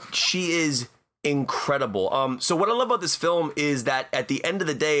mean, she is incredible. So what I love about this film is that at the end of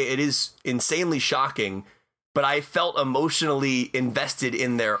the day, it is insanely shocking, but I felt emotionally invested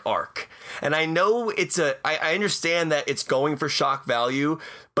in their arc. And I know I understand that it's going for shock value,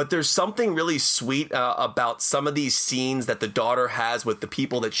 but there's something really sweet about some of these scenes that the daughter has with the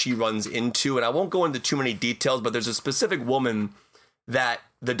people that she runs into. And I won't go into too many details, but there's a specific woman that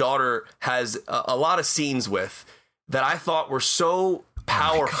the daughter has a lot of scenes with that I thought were so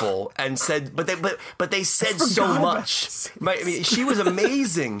powerful, and said, but they said so much. I mean, she was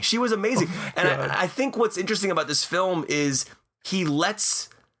amazing. And I think what's interesting about this film is he lets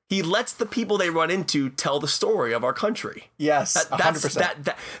the people they run into tell the story of our country. Yes,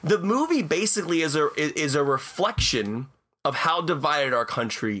 100%. The movie basically is a reflection of how divided our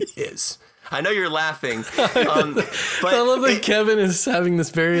country is. I know you're laughing, but I love that Kevin is having this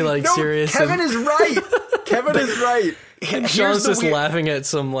very serious. Kevin is right. Kevin is right. And Sean's just laughing at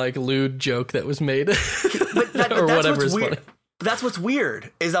some lewd joke that was made, or whatever is funny. That's what's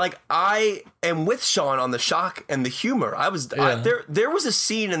weird, is that I am with Sean on the shock and the humor. There was a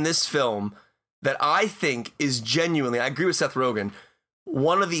scene in this film that I think is genuinely, I agree with Seth Rogen,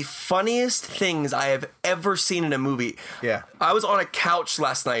 one of the funniest things I have ever seen in a movie. Yeah. I was on a couch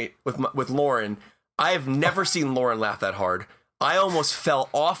last night with Lauren. I have never seen Lauren laugh that hard. I almost fell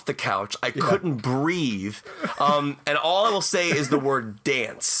off the couch. I couldn't breathe. And all I will say is the word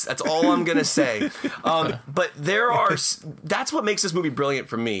dance. That's all I'm going to say. But that's what makes this movie brilliant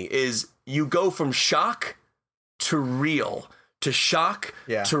for me, is you go from shock to real, to shock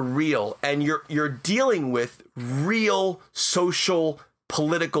to real. And you're dealing with real social,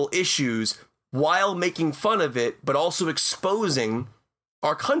 political issues while making fun of it, but also exposing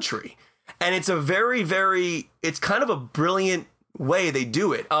our country. And it's a very, very, it's kind of a brilliant way they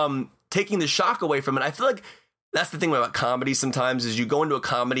do it. Taking the shock away from it. I feel like that's the thing about comedy sometimes, is you go into a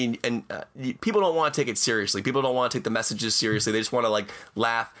comedy and people don't want to take it seriously. People don't want to take the messages seriously. They just want to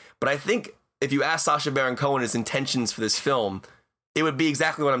laugh. But I think if you ask Sacha Baron Cohen his intentions for this film, it would be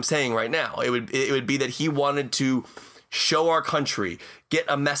exactly what I'm saying right now. It would be that he wanted to show our country, get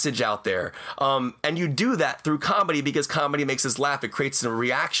a message out there. And you do that through comedy, because comedy makes us laugh. It creates a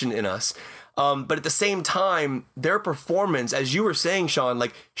reaction in us. But at the same time, their performance, as you were saying, Sean,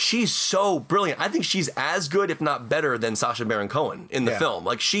 she's so brilliant. I think she's as good, if not better, than Sacha Baron Cohen in the film.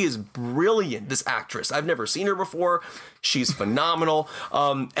 She is brilliant, this actress. I've never seen her before. She's phenomenal.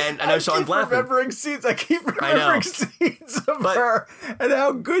 And I know Sean's laughing. I keep remembering scenes of her and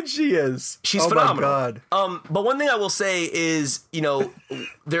how good she is. She's phenomenal. My God. But one thing I will say is,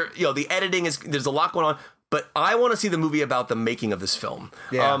 the editing there's a lot going on. But I want to see the movie about the making of this film.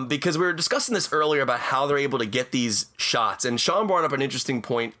 Yeah. Because we were discussing this earlier about how they're able to get these shots. And Sean brought up an interesting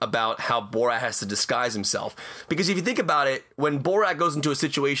point about how Borat has to disguise himself. Because if you think about it, when Borat goes into a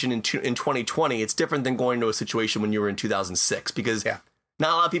situation in 2020, it's different than going to a situation when you were in 2006. Because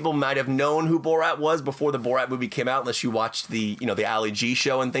not a lot of people might have known who Borat was before the Borat movie came out, unless you watched the Ali G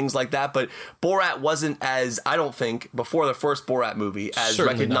show and things like that. But Borat wasn't as, I don't think, before the first Borat movie, as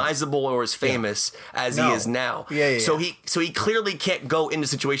certainly recognizable or as famous as he is now. So he clearly can't go into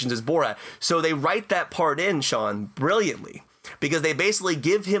situations as Borat. So they write that part in, Sean, brilliantly. Because they basically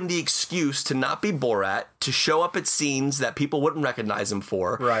give him the excuse to not be Borat, to show up at scenes that people wouldn't recognize him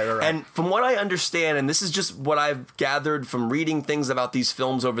for. Right. And from what I understand, and this is just what I've gathered from reading things about these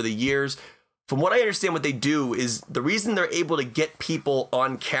films over the years, from what I understand, what they do is the reason they're able to get people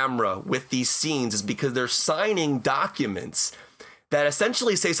on camera with these scenes is because they're signing documents that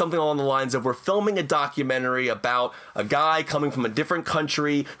essentially say something along the lines of, we're filming a documentary about a guy coming from a different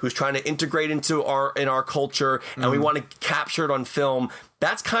country who's trying to integrate into our culture, and we want to capture it on film.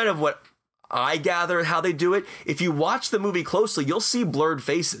 That's kind of what I gather how they do it. If you watch the movie closely, you'll see blurred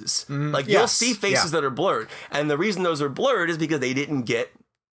faces. You'll see faces that are blurred. And the reason those are blurred is because they didn't get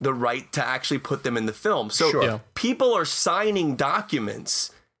the right to actually put them in the film. So people are signing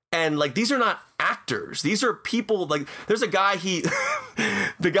documents, and like, these are not actors. These are people. Like, there's a guy,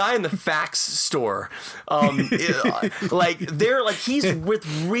 the guy in the fax store, like, they're like, he's with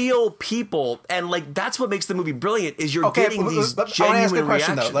real people, and like, that's what makes the movie brilliant, is you're getting these genuine I want to ask a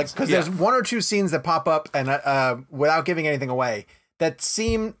question reactions. though, like, because there's one or two scenes that pop up, and without giving anything away, that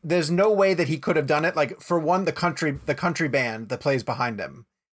seem, there's no way that he could have done it. Like, for one, the country band that plays behind him.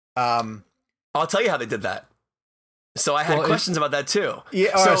 I'll tell you how they did that. So I had questions about that too.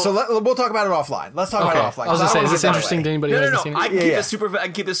 Yeah, all right, so we'll talk about it offline. Let's talk about it offline. I was going to say, is this interesting to anybody who hasn't seen it? I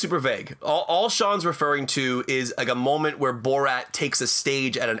can keep this super vague. All Sean's referring to is like a moment where Borat takes a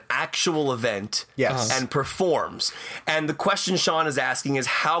stage at an actual event and performs. And the question Sean is asking is,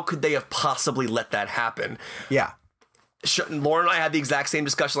 how could they have possibly let that happen? Yeah. Lauren and I had the exact same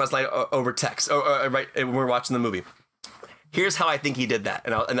discussion last night over text, right when we were watching the movie. Here's how I think he did that,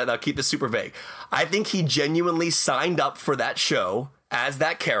 and I'll keep this super vague. I think he genuinely signed up for that show as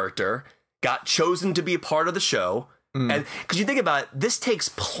that character, got chosen to be a part of the show, and because you think about it, this takes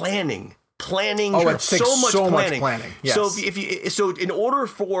planning. It takes so much planning. Yes. So in order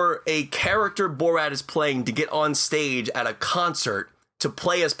for a character Borat is playing to get on stage at a concert, to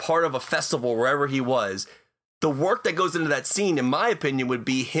play as part of a festival wherever he was, the work that goes into that scene, in my opinion, would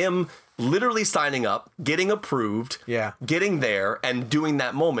be him literally signing up, getting approved, getting there, and doing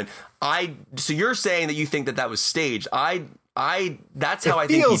that moment. So you're saying that you think that was staged. That's how I think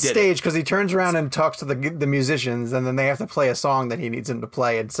he did it. It feels staged because he turns around and talks to the musicians, and then they have to play a song that he needs them to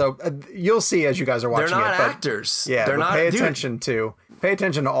play. And so you'll see as you guys are watching it. They're not actors. Yeah, they're not. Pay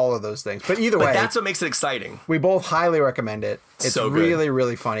attention to all of those things. But either way, that's what makes it exciting. We both highly recommend it. It's so really,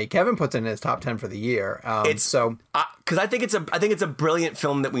 really funny. Kevin puts it in his top 10 for the year. Because I think it's a brilliant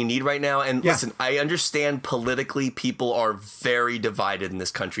film that we need right now. And listen, I understand politically people are very divided in this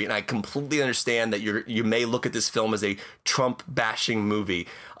country, and I completely understand that you may look at this film as a Trump bashing movie.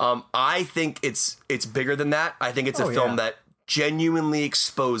 I think it's bigger than that. I think it's a film that genuinely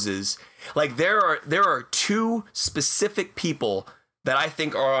exposes, like, there are two specific people that I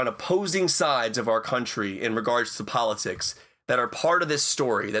think are on opposing sides of our country in regards to politics, that are part of this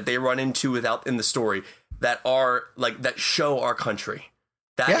story, that they run into in the story, that are like, that show our country.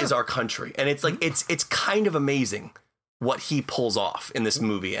 That is our country. And it's like, it's kind of amazing what he pulls off in this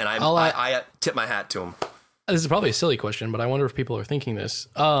movie. And I tip my hat to him. This is probably a silly question, but I wonder if people are thinking this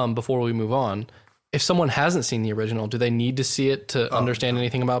before we move on. If someone hasn't seen the original, do they need to see it to understand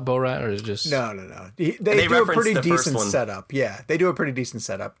anything about Borat, or is it just... No. They do a pretty decent setup. Yeah, they do a pretty decent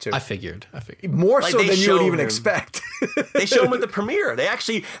setup, too. I figured. More so than you would even expect. They show him at the premiere. They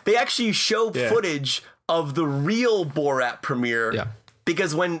actually show footage of the real Borat premiere. Yeah.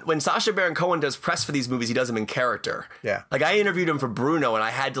 Because when Sacha Baron Cohen does press for these movies, he does them in character. Yeah. Like, I interviewed him for Bruno, and I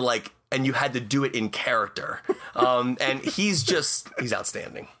had to and you had to do it in character. And he's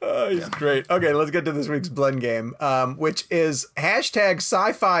outstandanding. He's great. Okay, let's get to this week's blend game, which is hashtag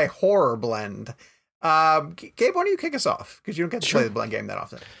sci-fi horror blend. Gabe, why don't you kick us off? Because you don't get to play the blend game that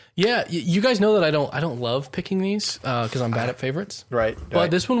often. Yeah, you guys know that I don't love picking these because I'm bad at favorites. Right.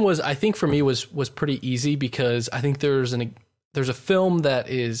 But this one was, I think for me, was pretty easy because I think there's a film that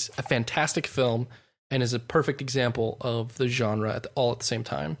is a fantastic film and is a perfect example of the genre all at the same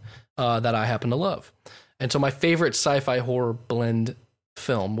time that I happen to love. And so my favorite sci-fi horror blend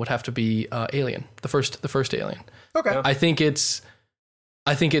film would have to be Alien, the first Alien. Okay. I think it's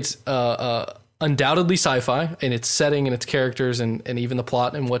undoubtedly sci-fi in its setting and its characters and even the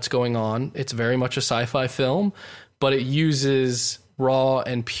plot and what's going on. It's very much a sci-fi film, but it uses raw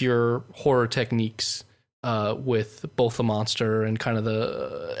and pure horror techniques with both the monster and kind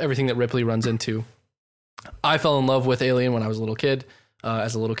of everything that Ripley runs into. I fell in love with Alien when I was a little kid,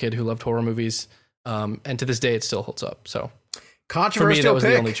 as a little kid who loved horror movies. And to this day, it still holds up. So controversial for me, that was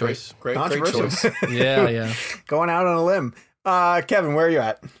pick. the only choice. Great choice. Yeah. Going out on a limb. Kevin, where are you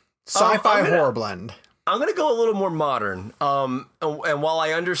at? Sci-fi horror blend. I'm going to go a little more modern. And while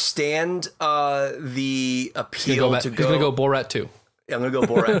I understand the appeal He's going to go Borat 2. Yeah, I'm going to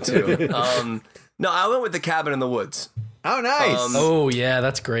go Borat 2. No, I went with The Cabin in the Woods. Oh, nice. Oh, yeah,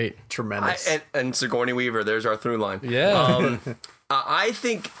 that's great. Tremendous. And Sigourney Weaver, there's our through line. Yeah. I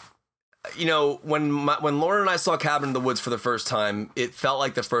think, when Lauren and I saw Cabin in the Woods for the first time, it felt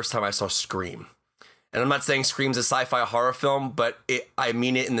like the first time I saw Scream. And I'm not saying Scream's a sci-fi horror film, but I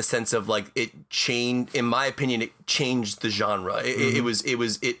mean it in the sense of it changed, in my opinion, it changed the genre.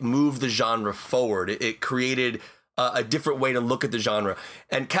 It moved the genre forward. It created a different way to look at the genre.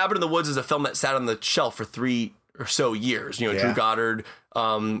 And Cabin in the Woods is a film that sat on the shelf for 3 or so years. You know, Drew Goddard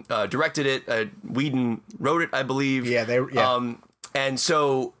directed it. Whedon wrote it, I believe. And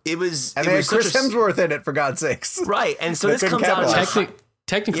so it was. And they had Chris Hemsworth in it, for God's sakes. Right. And so this comes out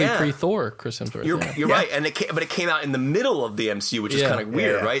technically pre-Thor, Chris Hemsworth. You're right. And but it came out in the middle of the MCU, which is kind of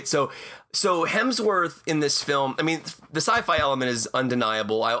weird, right? So Hemsworth in this film, I mean, the sci-fi element is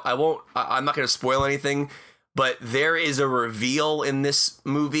undeniable. I'm not going to spoil anything. But there is a reveal in this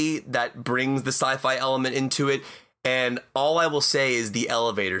movie that brings the sci-fi element into it. And all I will say is the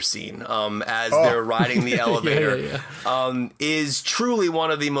elevator scene, as they're riding the elevator, is truly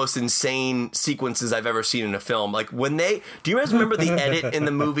one of the most insane sequences I've ever seen in a film. Like do you guys remember the edit in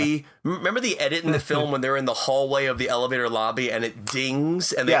the movie? Remember the edit in the film when they're in the hallway of the elevator lobby and it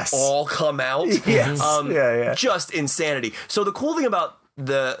dings and they all come out? Yes. Just insanity. So the cool thing about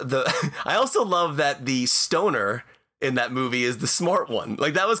I also love that the stoner in that movie is the smart one.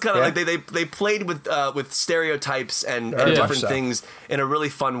 Like that was kind of like they played with stereotypes and different things in a really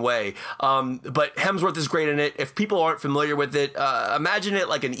fun way. But Hemsworth is great in it. If people aren't familiar with it, imagine it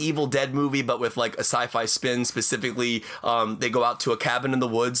like an Evil Dead movie, but with like a sci-fi spin. Specifically, they go out to a cabin in the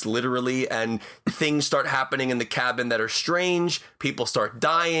woods, literally, and things start happening in the cabin that are strange. People start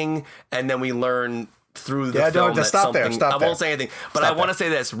dying, and then we learn through the film that something. I won't say anything, but I want to say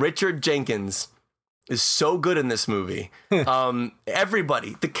this: Richard Jenkins is so good in this movie.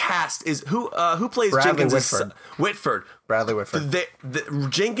 Everybody, the cast is who plays Bradley Jenkins? Whitford. Bradley Whitford.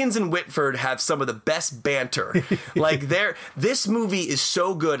 Jenkins and Whitford have some of the best banter. Like this movie is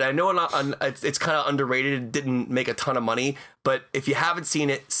so good. I know it's kind of underrated. It didn't make a ton of money, but if you haven't seen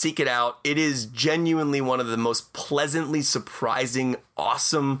it, seek it out. It is genuinely one of the most pleasantly surprising,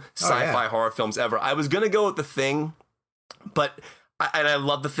 awesome sci-fi horror films ever. I was gonna go with The Thing, but I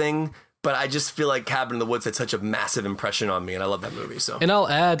love The Thing. But I just feel like Cabin in the Woods had such a massive impression on me, and I love that movie. So, and I'll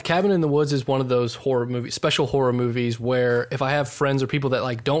add, Cabin in the Woods is one of those special horror movies where if I have friends or people that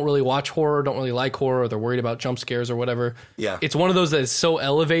like don't really watch horror, don't really like horror, or they're worried about jump scares or whatever, it's one of those that is so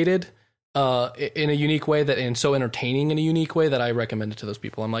elevated in a unique way and so entertaining in a unique way that I recommend it to those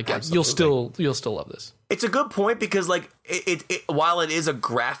people. I'm like, you'll still love this. It's a good point because like it while it is a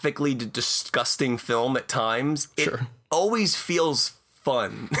graphically disgusting film at times, it always feels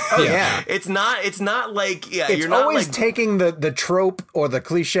fun. It's not like it's you're not always like taking the trope or the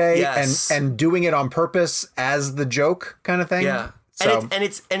cliche and doing it on purpose as the joke kind of thing. So. And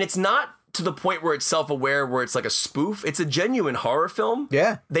it's not to the point where it's self-aware, where it's like a spoof. It's a genuine horror film. They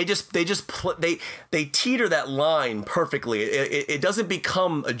teeter that line perfectly. It doesn't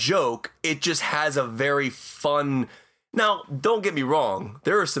become a joke. It just has a very fun. Now, don't get me wrong.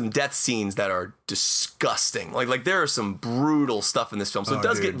 There are some death scenes that are disgusting. Like there are some brutal stuff in this film. So it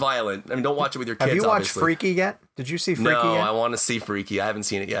does get violent. I mean, don't watch it with your kids. Have you watched Freaky yet? Did you see Freaky yet? No, I want to see Freaky. I haven't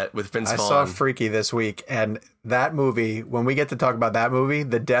seen it yet with Vince Vaughn. I saw Freaky this week, and that movie, when we get to talk about that movie,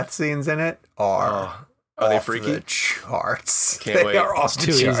 the death scenes in it are they freaky? The charts. Can't wait. They are off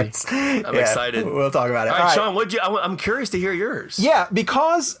the charts. I'm excited. We'll talk about it. All right, Sean, I'm curious to hear yours. Yeah,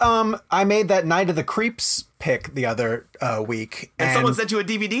 because I made that Night of the Creeps pick the other week. And someone sent you a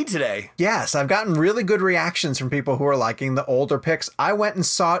DVD today. Yes, I've gotten really good reactions from people who are liking the older picks. I went and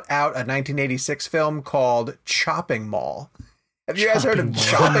sought out a 1986 film called Chopping Mall. Have you guys heard of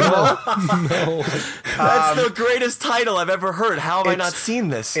Chopping Mall? No. That's the greatest title I've ever heard. How have I not seen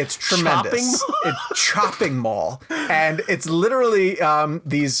this? It's tremendous. Chopping Mall. And it's literally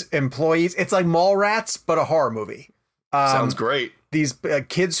these employees. It's like Mallrats, but a horror movie. Sounds great. These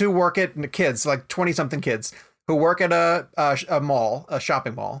kids who work at like 20-something kids who work at a mall, a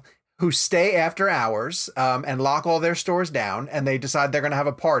shopping mall, who stay after hours and lock all their stores down, and they decide they're going to have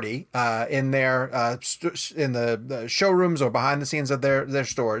a party in their in the showrooms or behind the scenes of their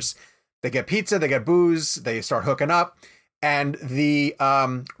stores. They get pizza, they get booze, they start hooking up, and the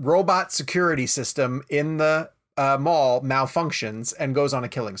robot security system in the mall malfunctions and goes on a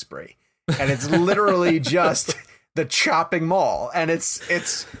killing spree. And it's literally just the Chopping Mall, and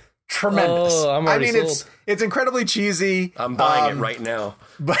it's tremendous. I mean, it's incredibly cheesy. I'm buying it right now.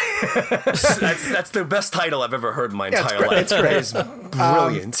 But that's the best title I've ever heard in my entire life. It's great. It's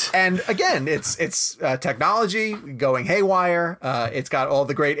brilliant. And again, it's technology going haywire. It's got all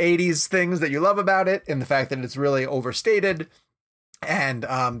the great 80s things that you love about it, and the fact that it's really overstated, and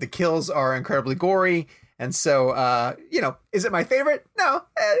the kills are incredibly gory. And so, is it my favorite? No,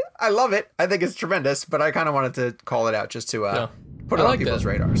 I love it. I think it's tremendous, but I kind of wanted to call it out just to put it on people's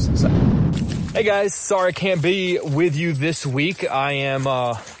radars. So. Hey guys, sorry I can't be with you this week. I am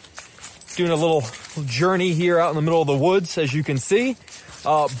doing a little journey here out in the middle of the woods, as you can see.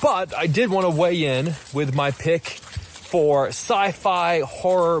 But I did want to weigh in with my pick for sci-fi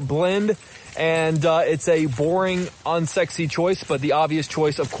horror blend. And it's a boring, unsexy choice, but the obvious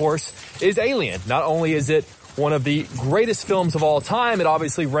choice, of course, is Alien. Not only is it one of the greatest films of all time, it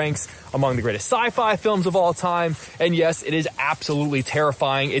obviously ranks among the greatest sci-fi films of all time. And yes, it is absolutely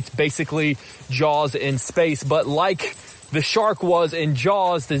terrifying. It's basically Jaws in space. But like the shark was in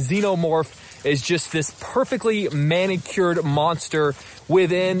Jaws, the xenomorph is just this perfectly manicured monster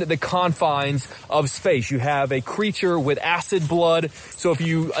within the confines of space. You have a creature with acid blood, so if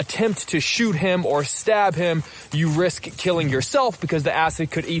you attempt to shoot him or stab him, you risk killing yourself because the acid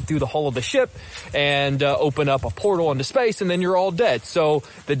could eat through the hull of the ship and open up a portal into space, and then you're all dead. So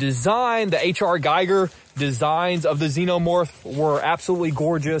the design, the H.R. Geiger designs of the xenomorph were absolutely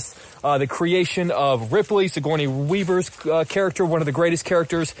gorgeous. The creation of Ripley, Sigourney Weaver's character, one of the greatest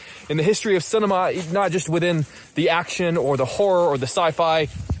characters in the history of cinema, not just within the action or the horror or the sci-fi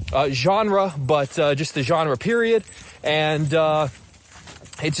genre, but just the genre period. And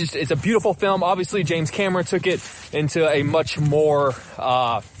it's a beautiful film. Obviously, James Cameron took it into a much more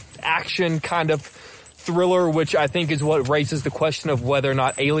action kind of thriller, which I think is what raises the question of whether or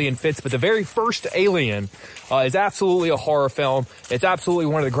not Alien fits. But the very first Alien is absolutely a horror film. It's absolutely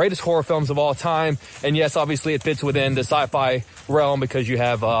one of the greatest horror films of all time. And yes, obviously it fits within the sci-fi realm because you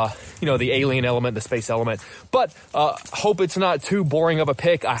have, the alien element, the space element. But hope it's not too boring of a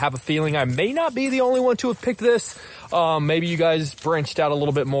pick. I have a feeling I may not be the only one to have picked this. Maybe you guys branched out a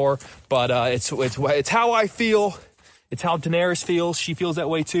little bit more, but it's how I feel. It's how Daenerys feels. She feels that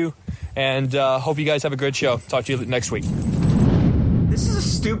way too. And hope you guys have a good show. Talk to you next week. This is a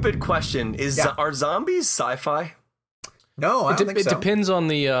stupid question. Are zombies sci-fi? No, I don't think so. It depends on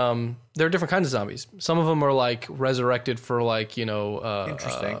the. There are different kinds of zombies. Some of them are like resurrected for like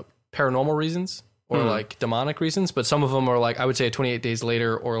paranormal reasons or like demonic reasons. But some of them are like, I would say, a 28 Days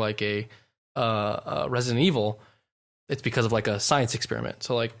Later or like a Resident Evil. It's because of like a science experiment.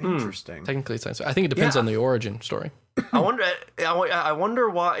 So like, interesting. Technically, it's science. I think it depends on the origin story. I wonder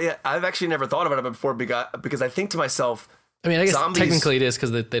why. Yeah, I've actually never thought about it before because I think to myself. I mean, I guess technically it is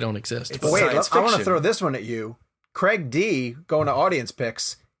because they don't exist. But wait, I want to throw this one at you. Craig D, going to audience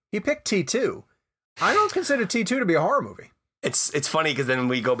picks, he picked T2. I don't consider T2 to be a horror movie. It's funny because then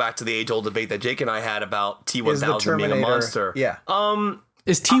we go back to the age-old debate that Jake and I had about T-1000 being a monster. Yeah.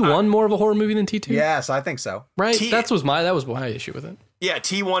 Is T1 more of a horror movie than T2? Yes, I think so. Right? That was my issue with it. Yeah,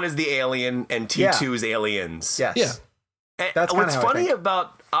 T1 is the alien and T2 is aliens. Yes. Yeah. And that's what's funny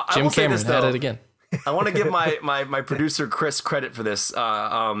about Jim Cameron had it again. I want to give my producer Chris credit for this.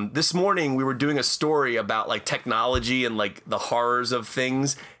 This morning we were doing a story about like technology and like the horrors of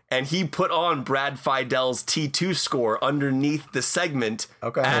things, and he put on Brad Feidel's T2 score underneath the segment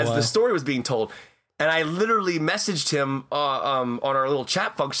as the story was being told. And I literally messaged him on our little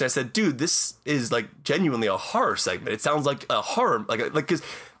chat function. I said, "Dude, this is like genuinely a horror segment. It sounds like a horror, because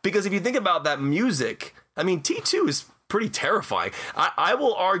if you think about that music, I mean, T2 is pretty terrifying. I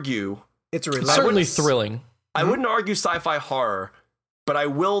will argue it's certainly thrilling. I wouldn't argue sci-fi horror, but I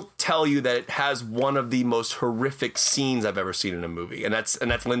will tell you that it has one of the most horrific scenes I've ever seen in a movie, and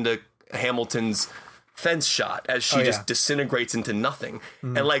that's Linda Hamilton's fence shot as she just disintegrates into nothing.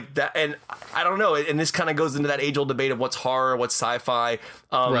 And like that, and I don't know, and this kind of goes into that age-old debate of what's horror, what's sci-fi,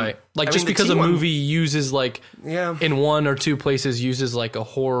 right? Like just because a movie uses like in one or two places uses like a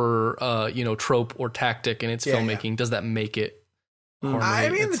horror trope or tactic in its filmmaking, does that make it horror? I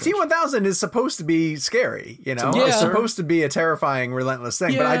mean, the T-1000 is supposed to be scary, it's supposed to be a terrifying, relentless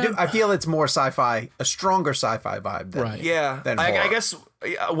thing, but I feel it's more sci-fi, a stronger sci-fi vibe than than horror. I guess.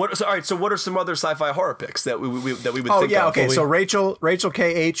 All right. So, what are some other sci-fi horror picks that we would think of? Okay. So Rachel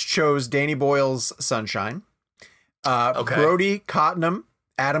KH chose Danny Boyle's Sunshine. Brody Cottenham,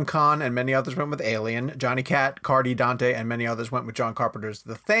 Adam Kahn, and many others went with Alien. Johnny Cat, Cardi Dante, and many others went with John Carpenter's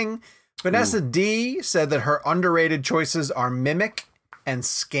The Thing. Vanessa D said that her underrated choices are Mimic and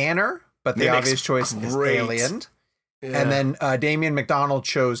Scanner, but the obvious choice is Alien. Yeah. And then Damian McDonald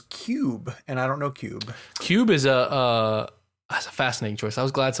chose Cube, and I don't know Cube. Cube is that's a fascinating choice. I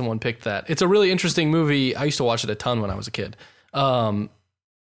was glad someone picked that. It's a really interesting movie. I used to watch it a ton when I was a kid.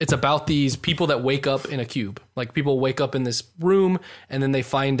 It's about these people that wake up in a cube. Like people wake up in this room and then they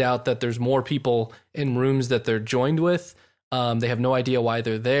find out that there's more people in rooms that they're joined with. They have no idea why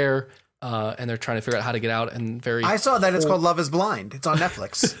they're there. And they're trying to figure out how to get out. And I saw that it's called Love is Blind. It's on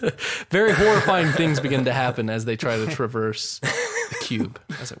Netflix. Very horrifying things begin to happen as they try to traverse the cube.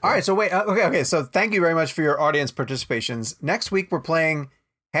 All right. So wait. Okay. So thank you very much for your audience participations. Next week, we're playing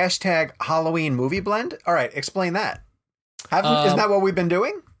 # Halloween movie blend. All right. Explain that. Isn't that what we've been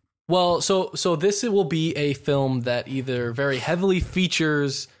doing? Well, so this will be a film that either very heavily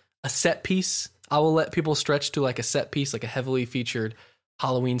features a set piece. I will let people stretch to like a set piece, like a heavily featured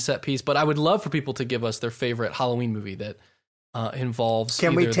Halloween set piece. But I would love for people to give us their favorite Halloween movie that involves.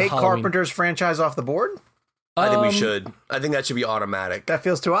 Can we take Carpenter's franchise off the board? I think we should. I think that should be automatic. That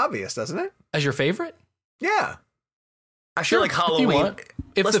feels too obvious, doesn't it? As your favorite? Yeah. I feel like Halloween.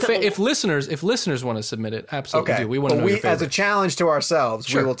 If listeners want to submit it, absolutely do. We want to know your favorite. As a challenge to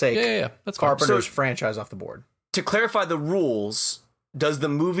ourselves, we will take That's Carpenter's franchise off the board. To clarify the rules, does the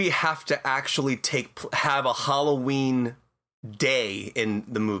movie have to actually have a Halloween day in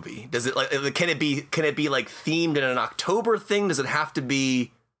the movie? Does it can it be like themed in an October thing? Does it have to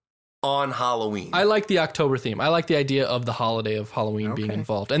be on Halloween? I like the October theme. I like the idea of the holiday of Halloween being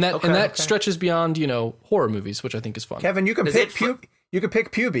involved, and that stretches beyond horror movies, which I think is fun. Kevin, you can pick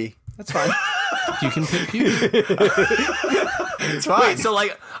Puby. That's fine. You can pick Puby. It's fine. Wait, so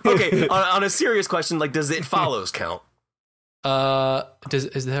on a serious question, like, does It Follows count?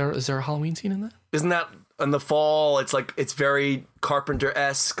 Is there a Halloween scene in that? Isn't that in the fall? It's very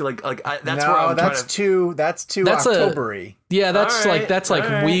Carpenter-esque. That's too October-y. That's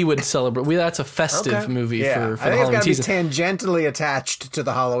we would celebrate. That's a festive movie for the Halloween season. It's got to be tangentially attached to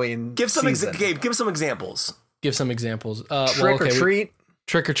the Halloween. season. Gabe, give some examples. Give some examples. Trick or Treat.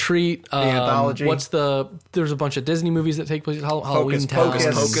 Trick or Treat. The anthology. There's a bunch of Disney movies that take place at Halloween Town.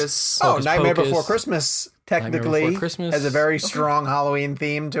 Hocus Pocus. Nightmare Before Christmas technically has a very strong Halloween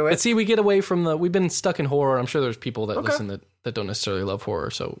theme to it. But see, we get away from we've been stuck in horror. I'm sure there's people that listen that don't necessarily love horror,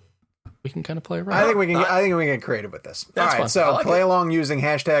 so we can kind of play around. I think we can get creative with this. All right, fun. So play along using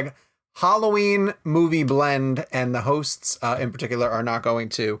hashtag Halloween Movie Blend, and the hosts in particular are not going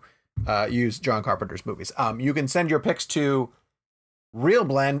to use John Carpenter's movies. You can send your picks to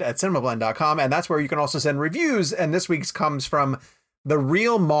RealBlend at cinemablend.com, and that's where you can also send reviews. And this week's comes from the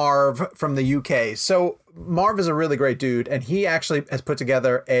Real Marv from the UK. So Marv is a really great dude, and he actually has put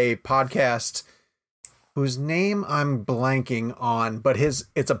together a podcast whose name I'm blanking on, but it's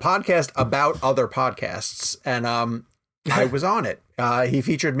a podcast about other podcasts, and I was on it. He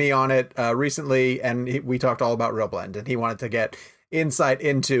featured me on it recently, and we talked all about RealBlend, and he wanted to get insight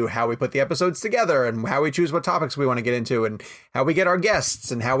into how we put the episodes together and how we choose what topics we want to get into and how we get our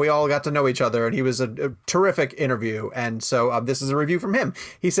guests and how we all got to know each other. And he was a terrific interview. And so this is a review from him.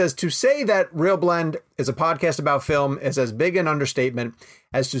 He says, to say that RealBlend is a podcast about film is as big an understatement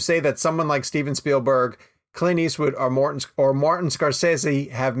as to say that someone like Steven Spielberg, Clint Eastwood, or Martin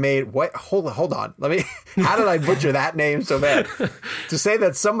Scorsese have made hold on. Let me, how did I butcher that name so bad? To say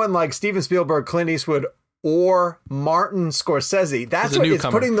that someone like Steven Spielberg, Clint Eastwood, or Martin Scorsese. That's what it's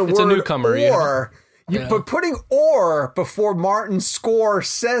putting the word newcomer, or. But putting or before Martin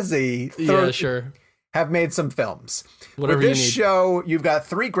Scorsese have made some films. Whatever With this show, you've got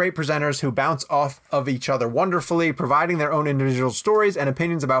three great presenters who bounce off of each other wonderfully, providing their own individual stories and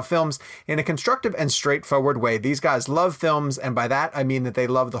opinions about films in a constructive and straightforward way. These guys love films, and by that I mean that they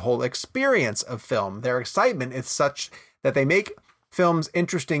love the whole experience of film. Their excitement is such that they make films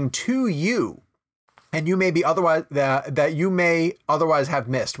interesting to you. And you may be otherwise that you may otherwise have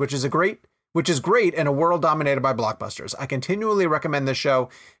missed, which is great in a world dominated by blockbusters. I continually recommend this show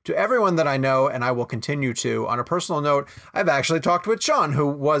to everyone that I know, and I will continue to. On a personal note, I've actually talked with Sean, who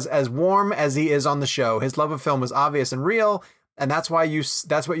was as warm as he is on the show. His love of film was obvious and real, and that's what you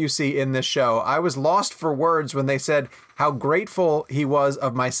see in this show. I was lost for words when they said how grateful he was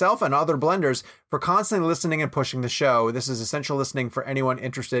of myself and other blenders for constantly listening and pushing the show. This is essential listening for anyone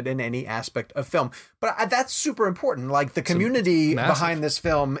interested in any aspect of film. But that's super important. Like, the community behind this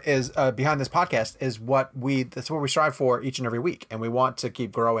film is behind this podcast is that's what we strive for each and every week, and we want to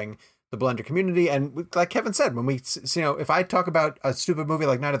keep growing the Blender community. And like Kevin said, when if I talk about a stupid movie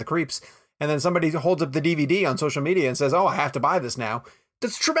like Night of the Creeps, and then somebody holds up the DVD on social media and says, "Oh, I have to buy this now,"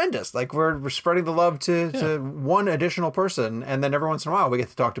 that's tremendous. Like, we're spreading the love to one additional person, and then every once in a while we get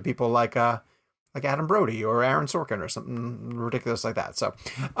to talk to people like Adam Brody or Aaron Sorkin or something ridiculous like that. So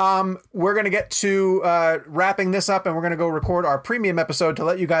we're going to get to wrapping this up, and we're going to go record our premium episode. To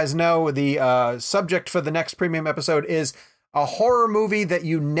let you guys know, the subject for the next premium episode is a horror movie that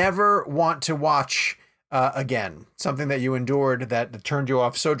you never want to watch again, something that you endured that turned you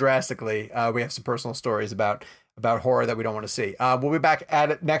off so drastically. We have some personal stories about horror that we don't want to see. We'll be back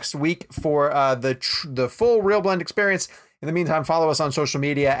at it next week for the full RealBlend experience. In the meantime, follow us on social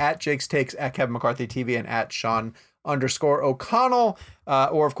media at Jake's Takes, at Kevin McCarthy TV, and at Sean_O'Connell,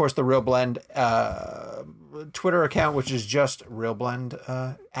 or of course the RealBlend Twitter account, which is just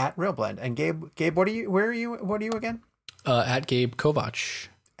RealBlend at RealBlend. And Gabe, what are you again? At Gabe Kovac.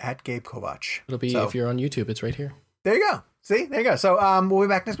 At Gabe Kovac. It'll be, if you're on YouTube, it's right here. There you go. See, there you go. So we'll be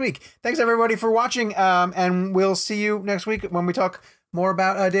back next week. Thanks everybody for watching, and we'll see you next week when we talk more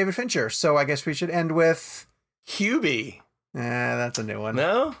about David Fincher. So I guess we should end with Hubie. That's a new one.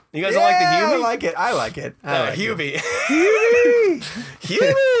 No? You guys don't like the Hubie? I like it. I like it. Hubie. Hubie!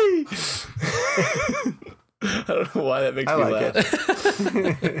 Hubie! I don't know why that makes me laugh.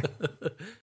 It.